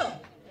nyumbani, sio?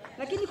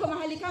 Lakini kwa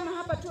mahali kama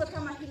hapa tuwe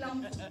kama kila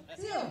mtu,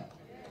 sio?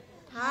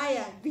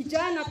 Haya,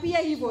 vijana pia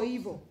hivyo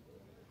hivyo.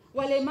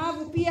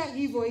 Walemavu pia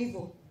hivyo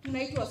hivyo.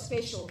 Tunaitwa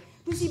special.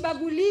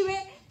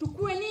 Tusibaguliwe,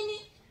 tukue nini?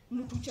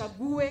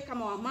 Mtuchague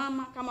kama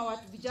wamama, kama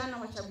watu vijana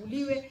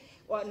wachaguliwe,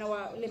 na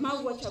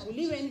walemavu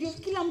wachaguliwe, ndio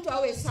kila mtu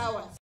awe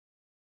sawa.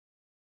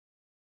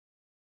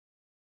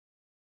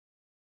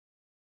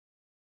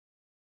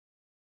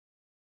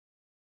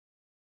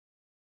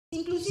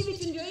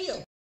 Inclusivity ndio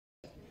hiyo.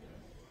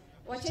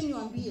 Wacheni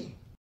niwaambie,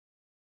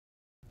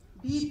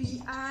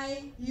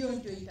 BBI hiyo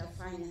ndio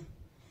itafanya.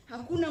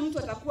 Hakuna mtu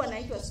atakuwa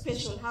anaitwa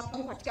special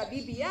hapa katika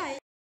BBI.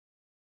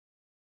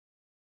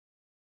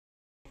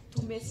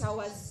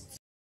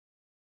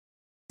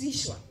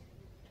 Tumesawazishwa.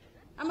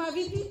 Ama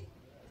vipi?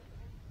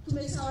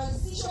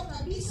 Tumesawazishwa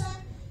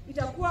kabisa.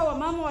 Itakuwa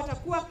wamama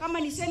watakuwa kama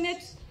ni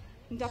Senate,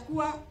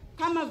 nitakuwa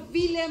kama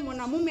vile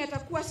mwanamume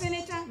atakuwa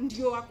senator,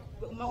 ndio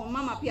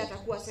mama pia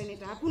atakuwa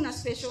senator. Hakuna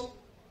special.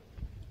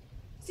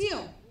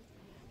 Sio?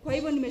 Kwa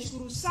hivyo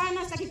nimeshukuru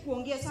sana, sitaki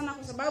kuongea sana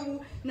kwa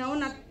sababu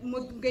naona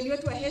mgeni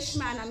wetu wa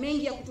heshima ana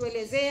mengi ya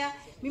kutuelezea.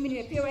 Mimi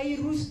nimepewa hii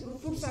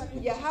fursa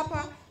kuja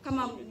hapa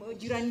kama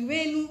jirani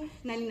wenu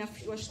na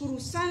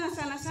ninawashukuru sana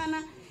sana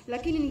sana,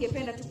 lakini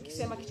ningependa tu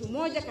kusema kitu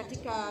moja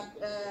katika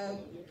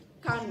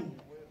KANU.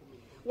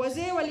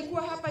 Wazee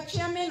walikuwa hapa,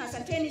 chairman,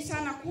 asanteni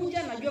sana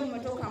kuja, najua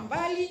mmetoka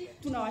mbali,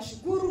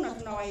 tunawashukuru na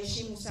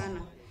tunawaheshimu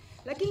sana.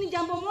 Lakini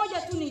jambo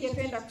moja tu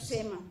ningependa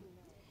kusema.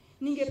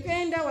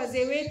 Ningependa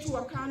wazee wetu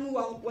wa KANU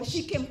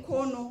washike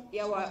mkono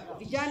ya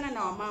vijana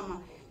na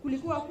wamama.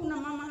 Kulikuwa hakuna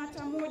mama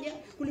hata moja,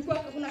 kulikuwa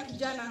hakuna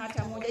kijana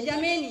hata moja.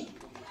 Jameni,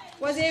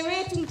 wazee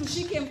wetu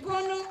mtushike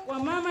mkono,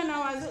 wamama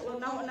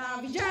na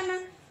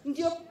vijana,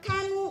 ndio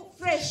KANU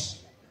fresh.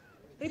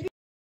 Repeat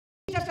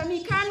after me,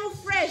 KANU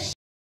fresh.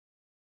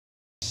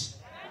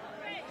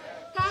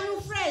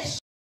 KANU fresh.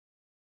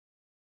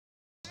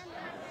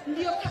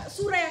 Ndio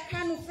sura ya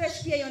KANU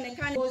fresh pia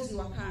ionekane ngozi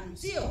wa KANU,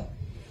 sio?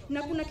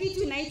 Na kuna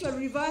kitu inaitwa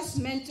reverse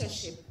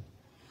mentorship.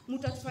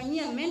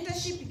 Mtatufanyia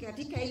mentorship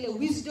katika ile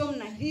wisdom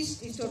na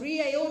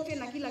historia yote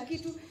na kila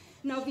kitu,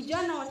 na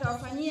vijana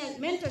watawafanyia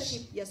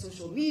mentorship ya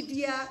social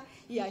media,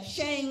 ya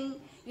sharing,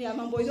 ya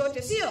mambo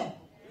yote, sio?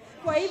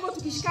 Kwa hivyo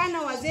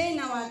tukishikana wazee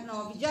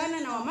na vijana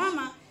na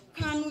wamama,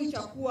 KANU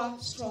itakuwa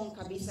strong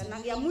kabisa. Na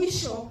ya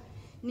mwisho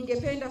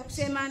ningependa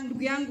kusema,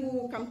 ndugu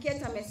yangu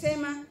Kamketa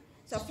amesema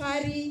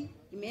safari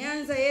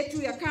imeanza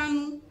yetu ya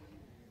KANU.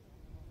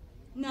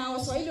 Na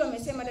Waswahili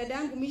wamesema, dada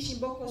yangu Mishi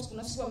Mboko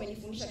kuna siku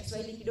amenifundisha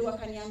Kiswahili kidogo,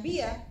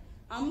 akaniambia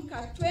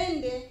amka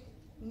twende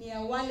ni ya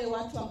wale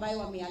watu ambao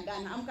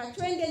wameagana, amka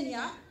twende ni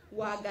ya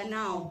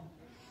waaganao.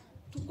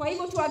 Kwa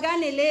hivyo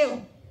tuagane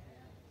leo.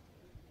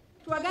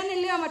 Tuagane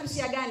leo ama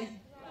tusiagane?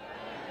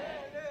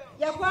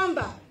 Ya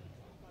kwamba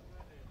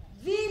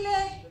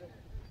vile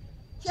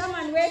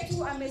chairman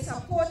wetu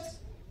amesupport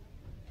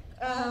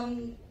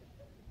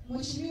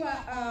mheshimiwa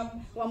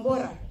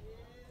Wambora,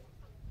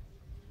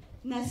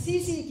 na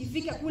sisi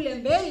ikifika kule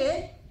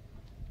mbele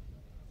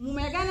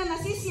mumeagana na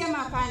sisi ama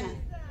hapana?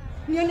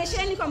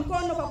 Nionyesheni kwa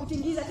mkono kwa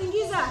kutingiza.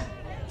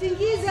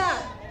 Tingiza.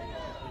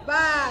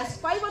 Bas,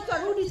 kwa hivyo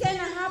tutarudi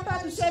tena hapa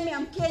tuseme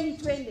amkeni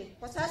twende.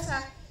 Kwa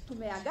sasa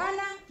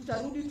tumeagana,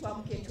 tutarudi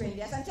tuamke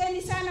twende.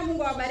 Asanteni sana,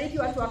 Mungu awabariki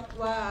watu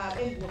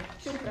wa Embu.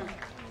 Shukrani.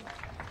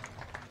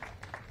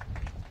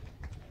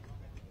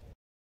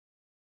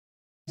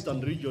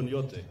 Eastern region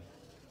yote.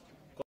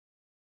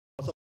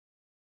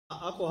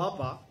 Ako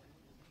hapa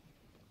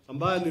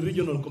ambaye ni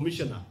regional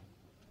commissioner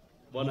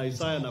Bwana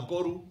Isaya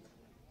Nakoru.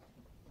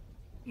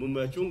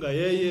 Mmechunga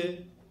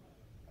yeye,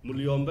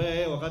 mliombea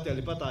yeye wakati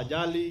alipata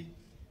ajali,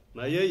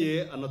 na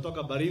yeye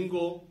anatoka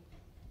Baringo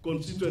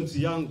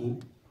constituency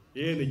yangu,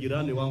 yeye ni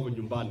jirani wangu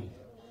nyumbani.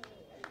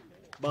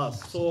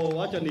 Bas, so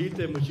wacha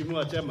niite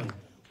mheshimiwa chairman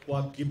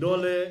kwa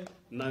kidole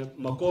na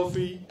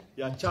makofi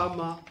ya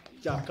chama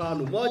cha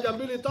KANU. 1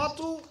 2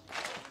 3.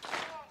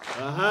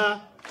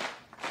 Aha.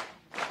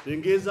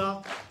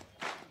 Ingiza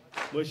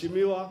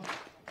mheshimiwa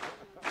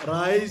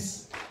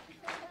rais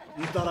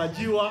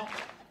mtarajiwa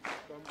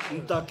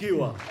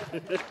mtakiwa.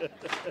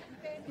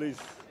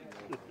 Please.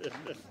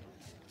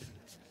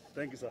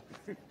 Thank you, sir.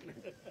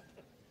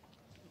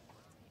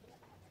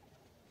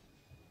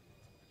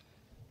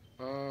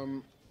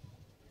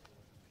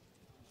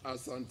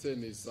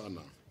 Asanteni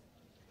sana.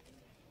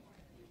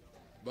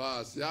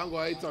 Basi yangu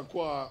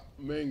haitakuwa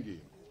mengi.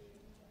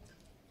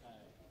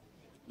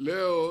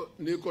 Leo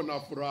niko na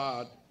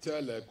furaha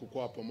tele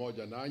kukuwa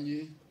pamoja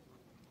nanyi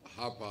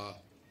hapa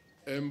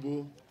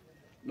Embu,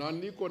 na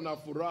niko na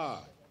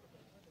furaha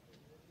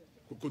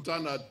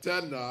kukutana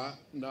tena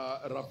na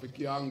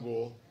rafiki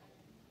yangu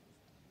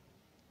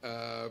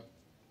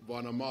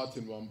Bwana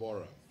Martin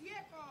Wambora.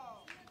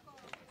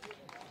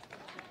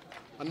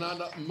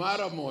 Ananda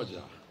mara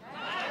moja.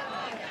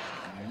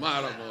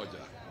 Mara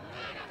moja.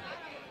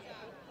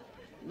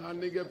 Na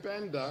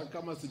ningependa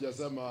kama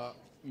sijasema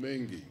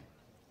mengi.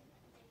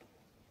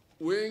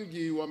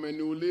 Wengi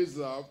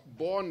wameniuliza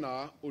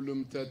bona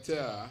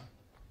ulimtetea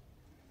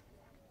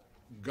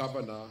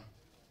governor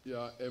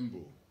ya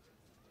Embu.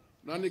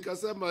 Na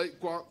nikasema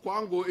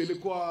kwangu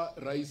ilikuwa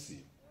rahisi.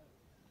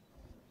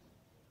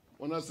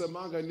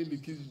 Wanasemanga nini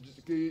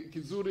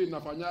kizuri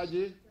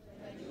nafanyaje?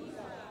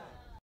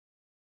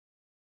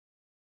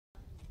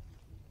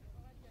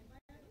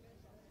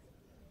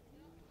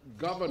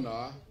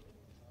 Governor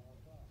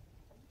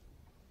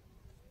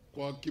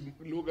kwa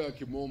lugha ya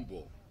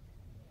Kimombo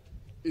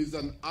is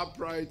an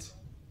upright,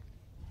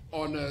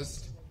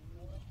 honest,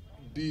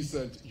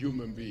 decent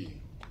human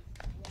being.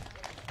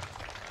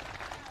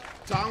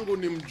 Tangu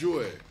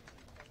nimjue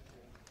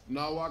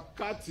na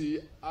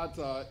wakati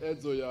hata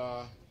ezo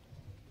ya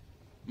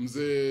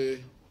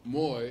mzee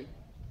Moi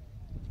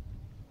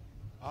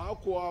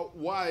hakuwa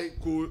wai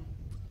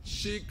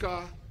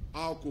kushika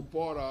au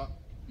kupora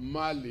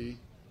mali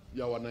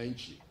ya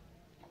wananchi.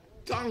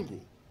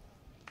 Tangu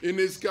in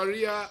his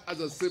career as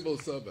a civil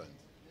servant.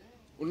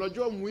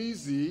 Unajua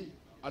mwizi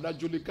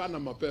anajulikana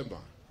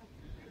mapema.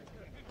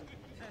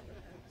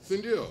 Si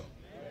ndio?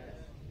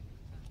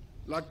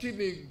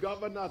 Lakini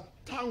governor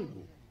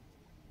tangu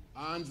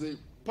aanze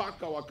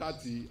paka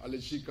wakati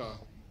alishika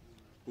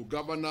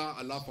ugavana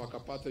alafu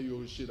akapata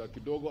hiyo shida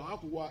kidogo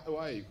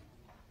hakuwahi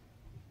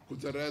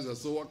kutereza.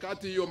 So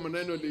wakati hiyo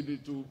maneno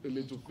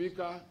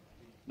ilitufika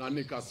na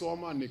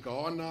nikasoma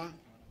nikaona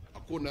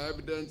hakuna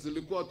evidence,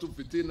 ilikuwa tu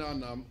fitina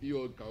na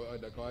hiyo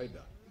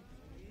kawaida.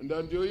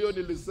 Ndio hiyo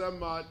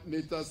nilisema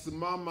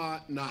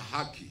nitasimama na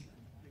haki.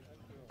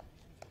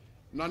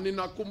 Na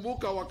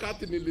ninakumbuka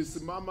wakati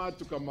nilisimama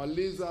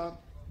tukamaliza,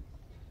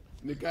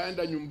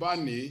 nikaenda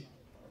nyumbani,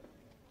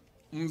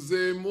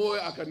 mzee Moi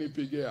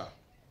akanipigia.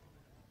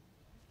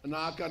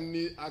 Na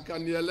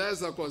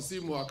akanieleza kwa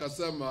simu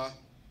akasema,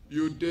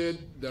 you did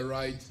the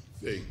right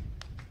thing.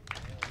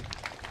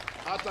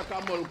 Hata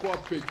kama ulikuwa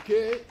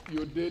pekee,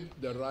 you did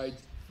the right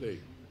thing.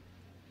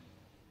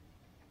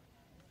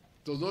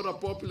 It was not a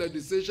popular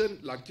decision,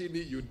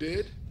 lakini you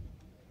did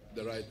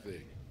the right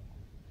thing.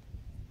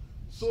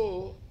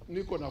 So,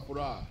 niko na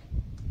furaha.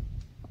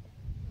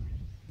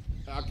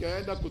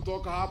 Akaenda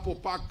kutoka hapo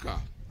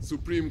paka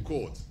Supreme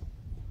Court.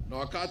 Na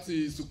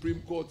wakati Supreme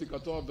Court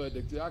ikatoa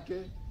verdict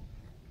yake,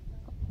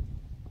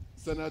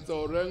 Senator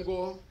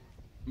Orengo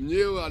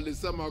mwenyewe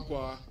alisema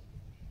kwa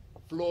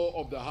floor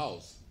of the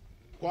House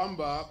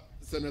kwamba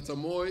Senator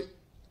Moi,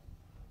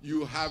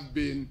 you have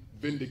been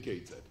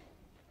vindicated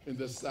in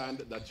the stand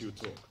that you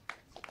took.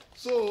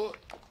 So,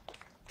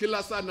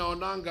 kila saa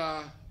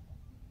naonanga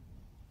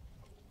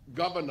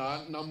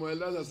governor na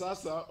mweleza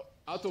sasa,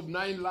 out of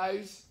 9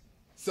 lives,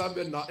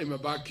 7 na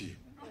imebaki.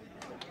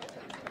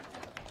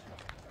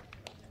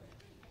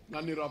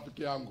 Na ni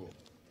rafiki yangu.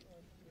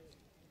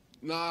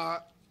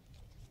 Na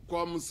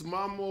kwa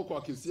msimamo,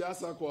 kwa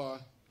kisiasa,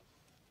 kwa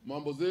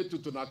mambo zetu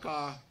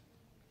tunakaa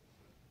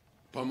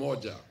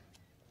pamoja.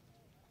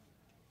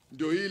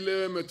 Ndio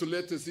ile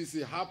metulete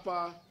sisi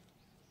hapa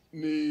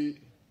ni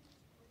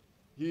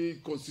hii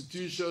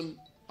Constitution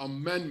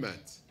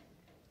Amendment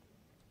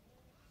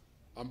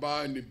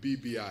ambayo ni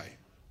BBI.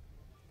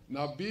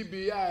 Na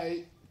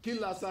BBI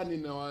kila saa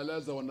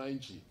ninawaeleza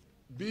wananchi,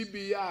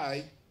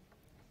 BBI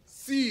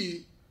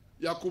si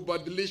ya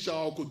kubadilisha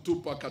au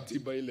kutupa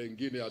katiba ile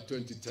ingine ya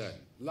 2010.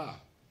 La.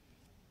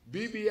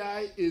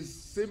 BBI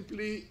is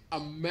simply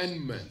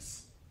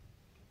amendments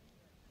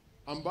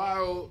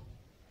ambayo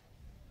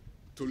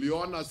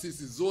tuliona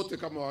sisi zote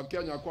kama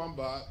Wakenya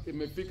kwamba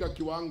imefika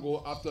kiwango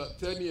after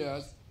 10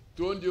 years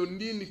ndio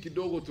nini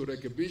kidogo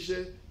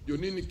turekebishe, ndio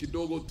nini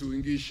kidogo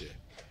tuingishe.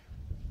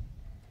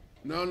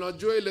 Na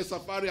unajua ile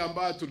safari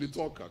ambayo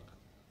tulitoka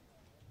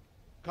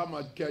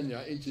kama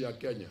Kenya, nchi ya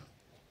Kenya,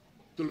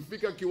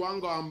 tulifika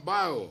kiwango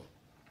ambayo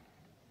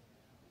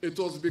it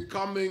was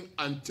becoming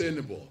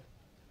untenable.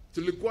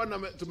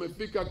 Tulikuwa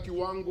tumefika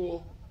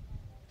kiwango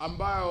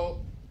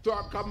ambayo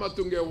kama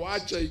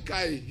tungewacha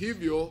ikae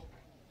hivyo,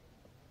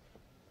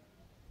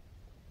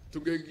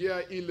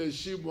 tungeingia ile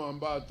shimo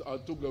ambayo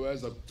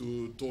hatungeweza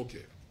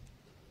tutoke.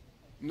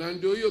 Na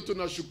ndio hiyo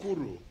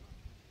tunashukuru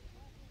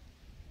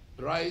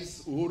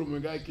Rais Uhuru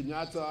Muigai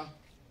Kenyatta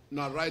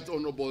na Right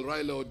Honorable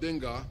Raila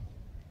Odinga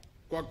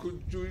kwa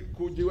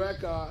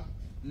kujiweka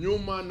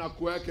nyuma na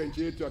kuweka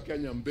nchi yetu ya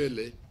Kenya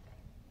mbele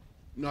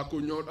na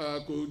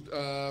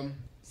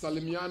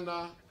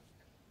kusalimiana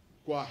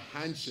kwa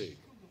handshake.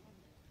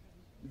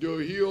 Ndio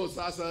hiyo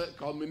sasa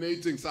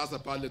culminating sasa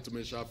pale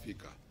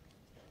tumeshafika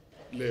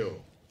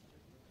leo.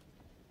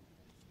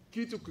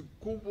 Kitu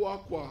kikubwa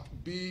kwa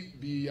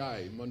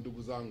BBI,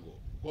 mandugu zangu,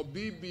 kwa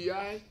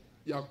BBI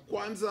ya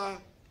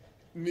kwanza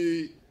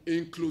ni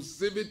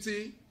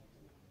inclusivity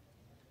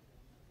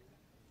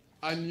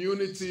and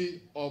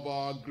unity of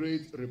our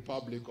great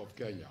Republic of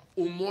Kenya.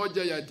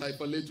 Umoja ya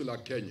taifa letu la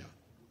Kenya.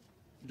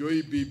 Ndio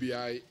hii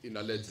BBI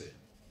inalete.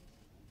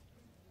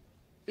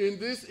 In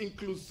this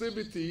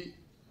inclusivity,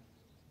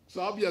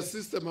 sababu ya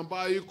system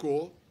ambayo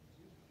iko,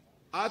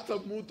 hata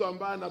mtu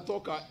ambaye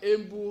anatoka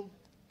Embu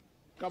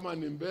kama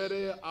ni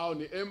Mbere au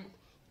ni Embu,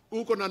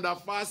 uko na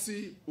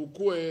nafasi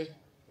ukue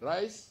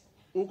rais,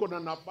 uko na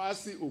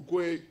nafasi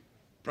ukue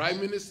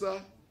prime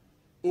minister,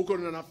 uko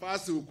na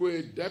nafasi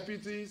ukue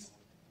deputies.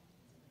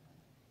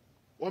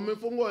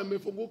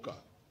 Wamefunguka.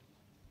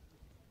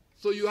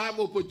 So you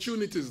have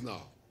opportunities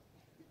now.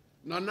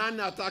 Na nani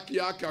hataki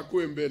yake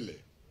akue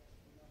mbele?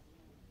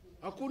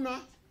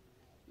 Hakuna.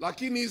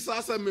 Lakini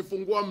sasa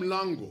imefungua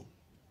mlango.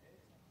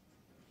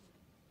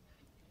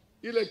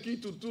 Ile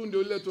kitu tu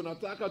ndio ile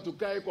tunataka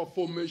tukae kwa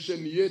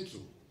formation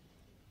yetu.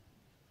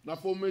 Na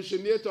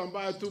formation yetu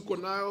ambayo tuko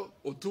nayo,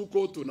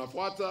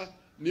 tunafuata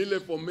ni ile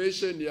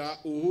formation ya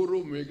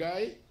Uhuru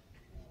Muigai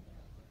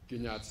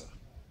Kenyatta.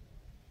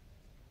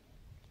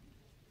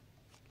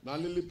 Na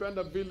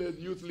nilipenda vile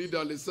youth leader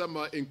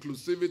alisema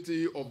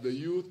inclusivity of the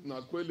youth,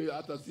 na kweli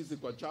hata sisi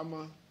kwa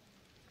chama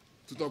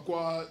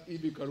tutakuwa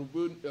hivi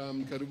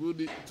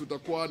karibuni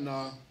tutakuwa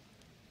na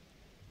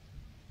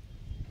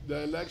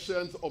the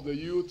elections of the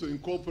youth to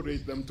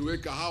incorporate them, to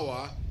weka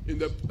hawa in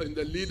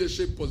the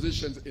leadership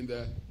positions in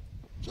the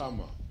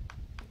chama,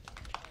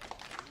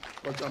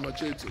 kwa chama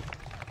chetu.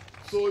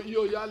 So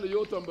hiyo yale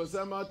yote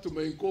ambasema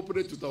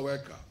tumeincorporate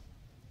tutaweka.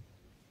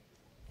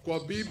 Kwa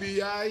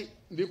BBI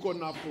niko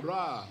na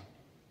furaha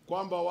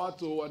kwamba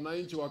watu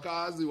wananchi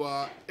wakazi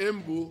wa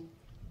Embu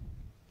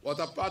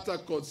watapata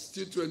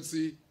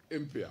constituency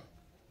mpya.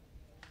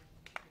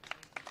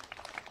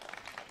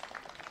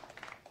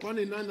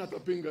 Kwani nani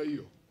atapinga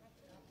hiyo?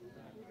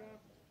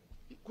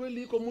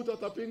 Kweli iko mtu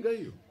atapinga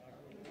hiyo?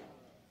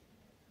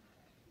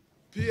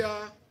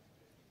 Pia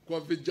kwa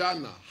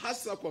vijana,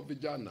 hasa kwa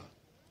vijana,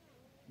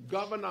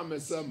 governor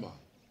amesema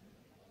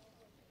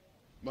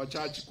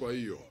machache kwa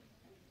hiyo.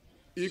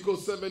 Iko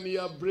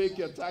 7-year break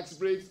ya tax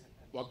breaks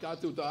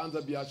wakati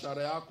utaanza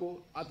biashara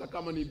yako, hata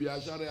kama ni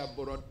biashara ya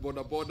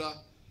bodaboda,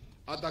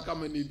 hata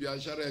kama ni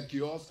biashara ya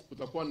kiosk,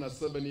 utakuwa na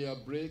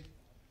 7-year break.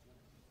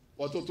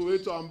 Watoto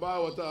wetu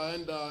ambao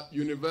wataenda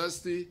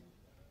university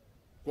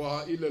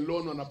kwa ile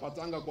loan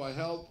wanapatanga kwa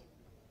help,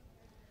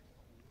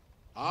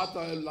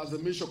 hata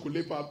lazimisho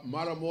kulipa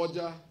mara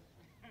moja.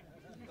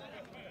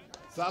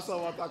 Sasa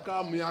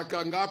watakaa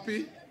miaka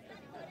ngapi?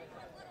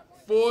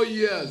 4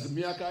 years,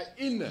 miaka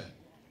 4.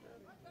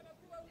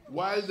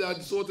 While they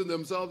are sorting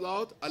themselves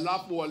out,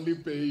 alafu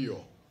walipe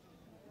hiyo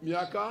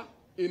miaka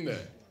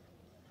 4.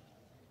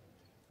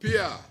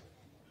 Pia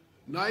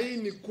na hii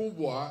ni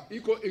kubwa,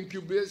 iko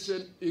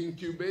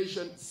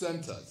incubation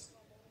centers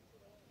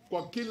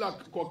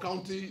kwa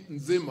county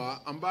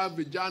nzima, ambayo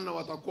vijana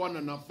watakuwa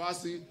na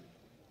nafasi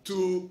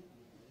to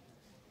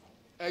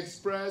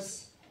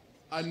express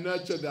and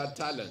nurture their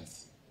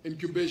talents.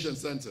 Incubation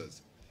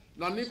centers.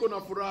 Na niko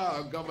na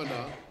furaha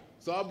governor,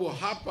 sababu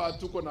hapa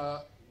tuko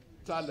na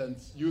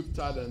youth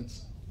talent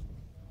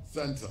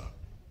center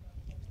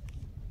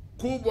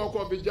kubwa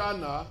kwa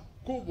vijana.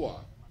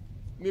 Kubwa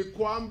ni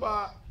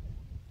kwamba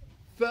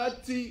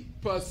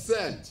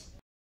 30%,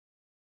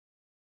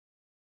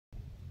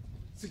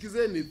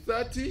 sikizeni,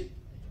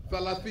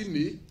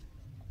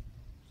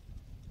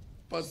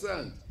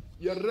 30%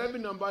 ya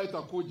revenue ambayo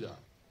itakuja,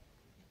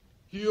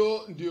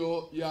 hiyo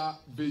ndio ya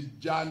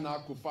vijana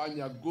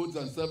kufanya goods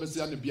and services,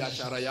 yani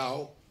biashara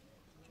yao,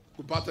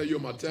 kupata hiyo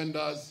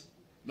matenders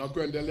na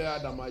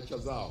kuendelea na maisha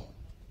zao.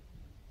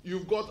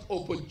 You've got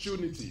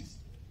opportunities.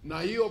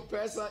 Na hiyo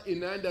pesa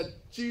inaenda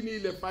chini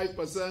ile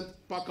 5%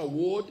 paka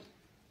ward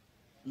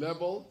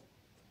level.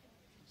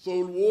 So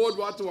ward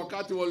watu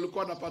wakati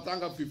walikuwa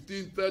napatanga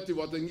 15-30,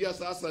 wataingia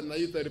sasa na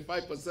hii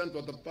 35%,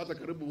 watapata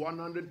karibu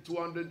 100,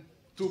 200,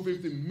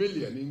 250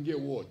 million ingie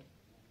ward.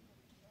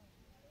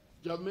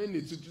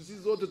 Jameni, sisi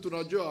zote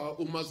tunajua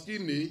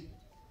umaskini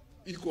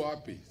iko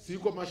wapi? Si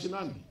iko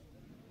mashinani.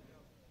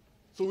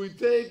 So we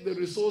take the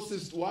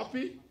resources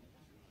wapi?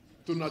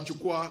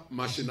 Tunachukua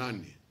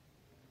mashinani.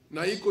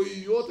 Na iko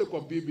yote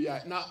kwa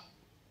BBI. Na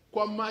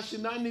kwa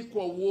mashinani,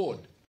 kwa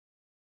ward,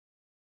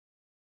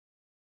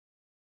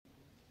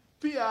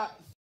 pia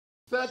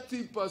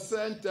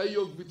 30% ya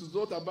hiyo vitu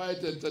zote ambayo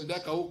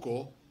itatendeka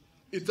huko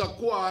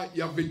itakuwa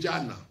ya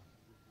vijana.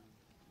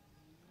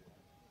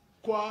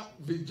 Kwa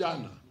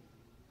vijana.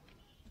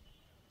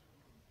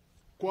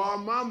 Kwa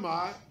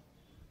mama,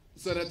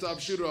 Senator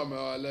Abshiro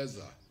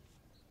amewaeleza,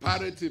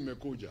 parity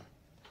imekuja.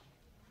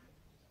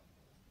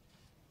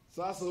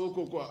 Sasa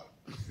huko kwa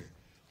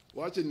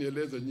wache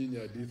nieleze nyinyi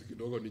hadithi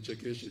kidogo,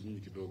 nichekeshe nyinyi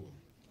kidogo.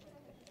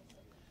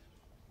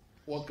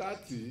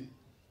 Wakati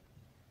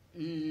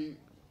hii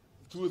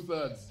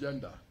 2/3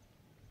 gender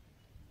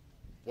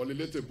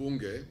walilete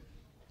bunge,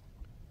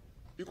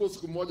 iko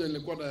siku moja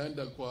nilikuwa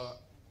naenda kwa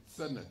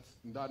Senate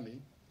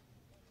ndani,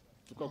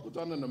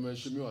 tukakutana na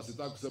mheshimiwa,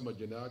 sitaki kusema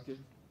jina yake.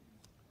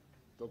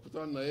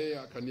 Tukakutana na yeye,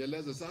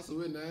 akanieleza, sasa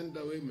wewe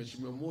naenda, wewe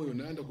mheshimiwa Moyo,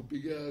 naenda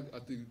kupigia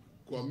ati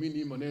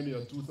kuamini maneno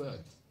ya 2/3.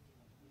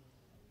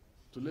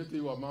 Tulete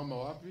wa mama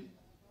wapi?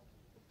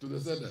 To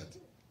the Senate.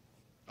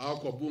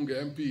 Au kwa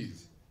bunge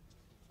MPs.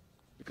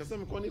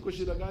 Nikasema, kwani iko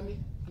shida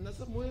gani?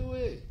 Anasema,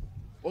 wewe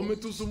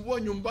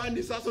Umetusumbua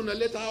nyumbani, sasa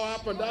unaleta hawa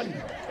hapa ndani.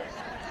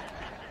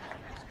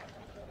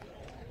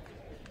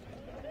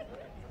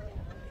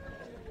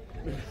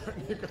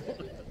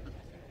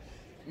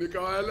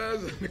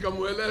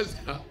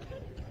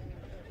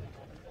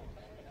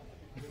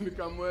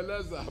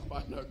 Nikamweleza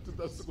hapana,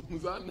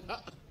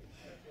 tutazungumzana,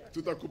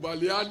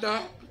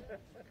 tutakubaliana,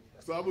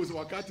 sababu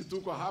wakati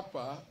tuko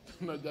hapa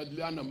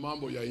tunajadiliana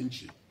mambo ya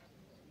nchi.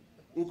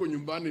 Huko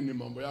nyumbani ni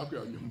mambo yako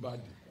ya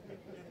nyumbani.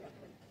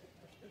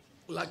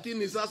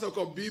 Lakini sasa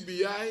kwa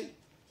BBI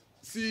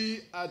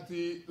si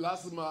ati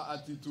lazima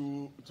ati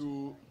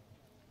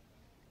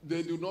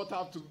they do not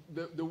have to,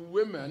 the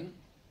women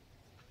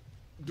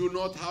do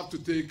not have to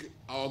take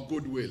our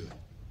goodwill.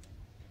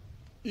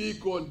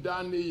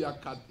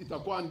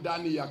 Itakuwa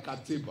ndani ya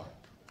katiba.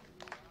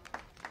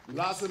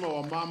 Lazima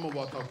wamama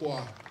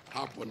watakuwa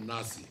hapo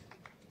nasi.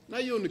 Na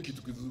hiyo ni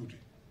kitu kizuri.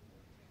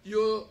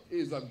 Hiyo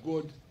is a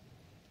good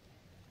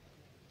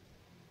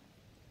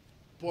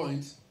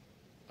point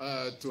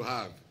to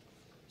have.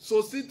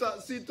 So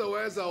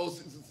sitaweza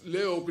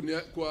leo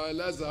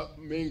kueleza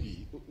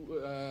mengi.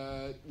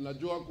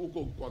 Najua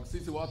huko kwa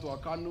sisi watu wa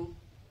KANU,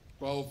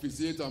 kwa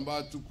ofisi yetu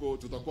ambayo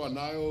tutakuwa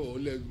nayo,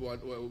 ule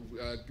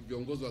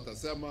viongozi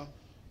watasema,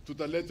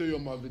 tutaleta hiyo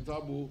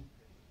mavitabu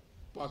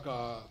mpaka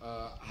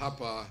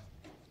hapa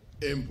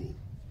Embu.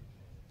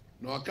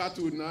 Na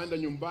wakati unaenda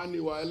nyumbani,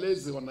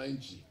 waeleze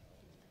wananchi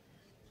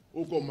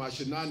huko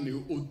mashinani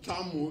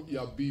utamu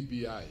ya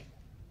BBI.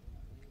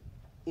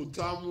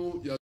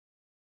 Utamu ya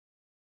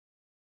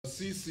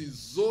sisi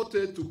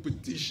zote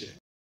tupitishe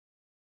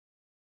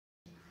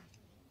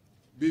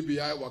BBI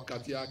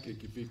wakati yake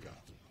ikifika.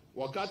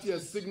 Wakati ya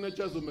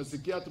signatures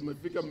umesikia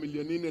tumefika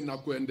 4,000,000 na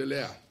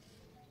kuendelea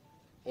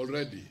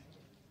already.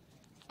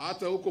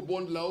 Hata huko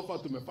Bonde la Ufa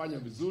tumefanya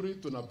vizuri,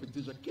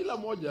 tunapitisha. Kila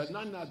moja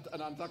nani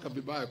anataka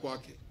vibaya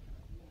kwake?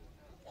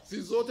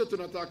 Si zote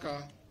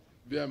tunataka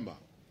vyema.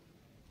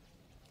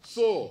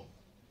 So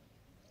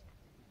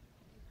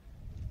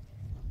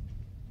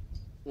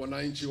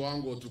wananchi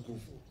wangu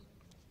watukufu,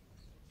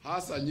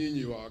 hasa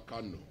nyinyi wa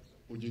KANU,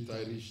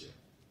 ujitayarishe.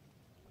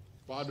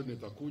 Bado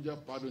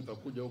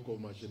nitakuja huko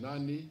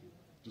mashinani,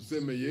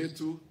 tuseme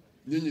yetu.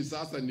 Nyinyi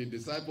sasa ni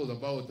disciples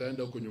ambao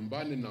utaenda huko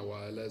nyumbani na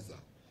waeleza.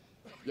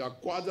 Ya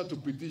kwanza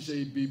tupitishe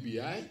hii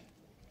BBI,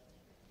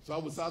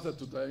 sababu sasa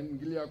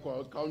tutaingilia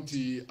kwa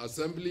county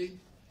assembly,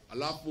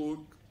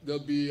 alafu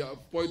there'll be a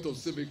point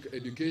of civic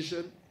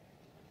education.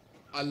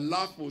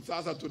 Alafu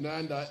sasa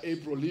tunaenda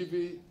April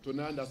hivi,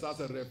 tunaenda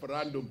sasa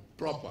referendum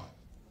proper.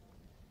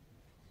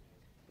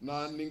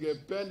 Na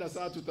ningependa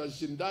sasa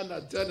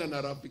tutashindana tena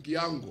na rafiki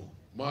yangu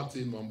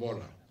Martin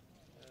Wambora.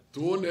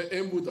 Tuone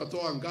Embu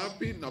utatoa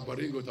ngapi na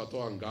Baringo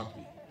utatoa ngapi.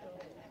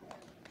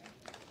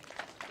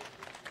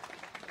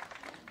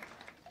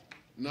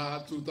 Na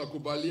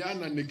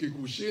tutakubaliana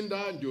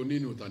nikikushinda ndio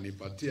nini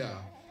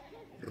utanipatia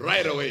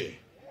right away.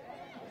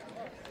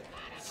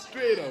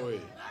 Straight away.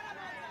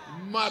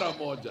 Mara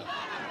moja.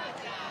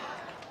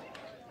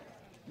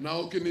 Na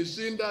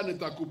ukinishinda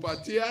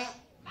nitakupatia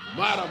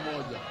mara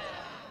moja.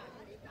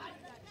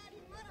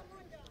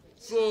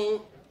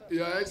 So,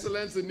 Your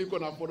Excellency, niko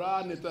na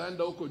furaha,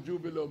 nitaenda huko juu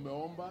vile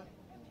umeomba,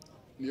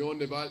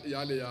 nione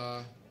yale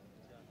ya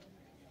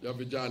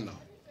vijana.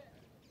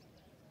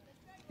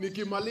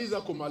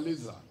 Nikimaliza,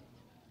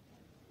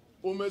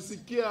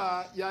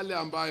 umesikia yale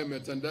ambayo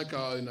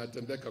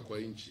inatendeka kwa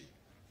nchi.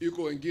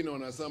 Iko wengine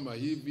wanasema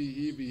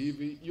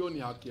hivi, hiyo ni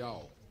haki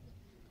yao.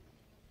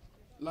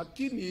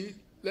 Lakini,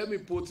 let me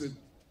put it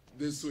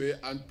this way,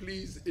 and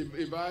please,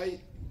 if I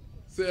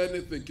say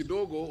anything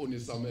kidogo,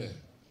 unisamehe.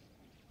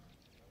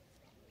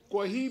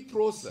 Kwa hii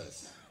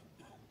process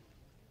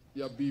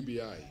ya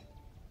BBI,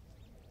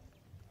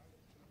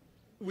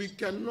 we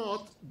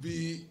cannot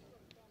be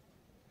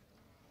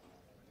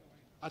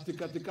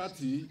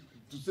katikati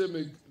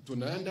tuseme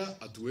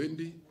tunaenda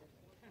atuendi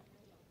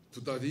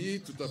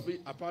tutafi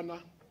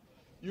hapana.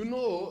 You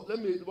know,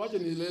 wacha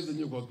nieleze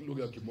nyinyi kwa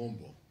lugha ya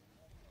Kimombo.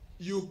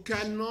 You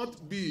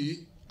cannot be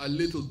a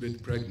little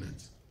bit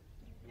pregnant.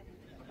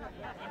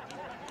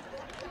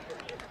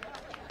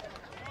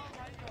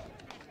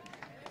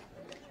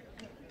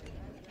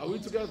 Are we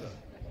together?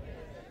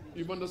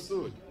 You've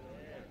understood?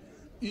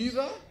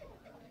 Either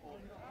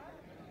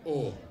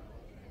or.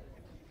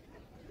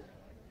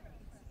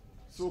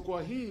 So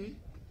kwa hii,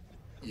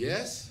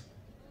 yes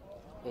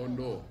or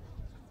no.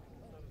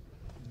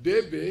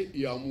 Debe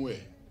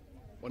iamue.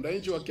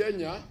 Wananchi wa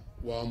Kenya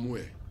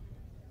waamue.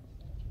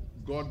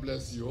 God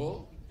bless you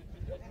all.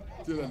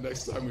 Till the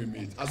next time we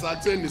meet.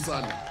 Asanteni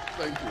sana.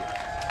 Thank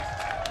you.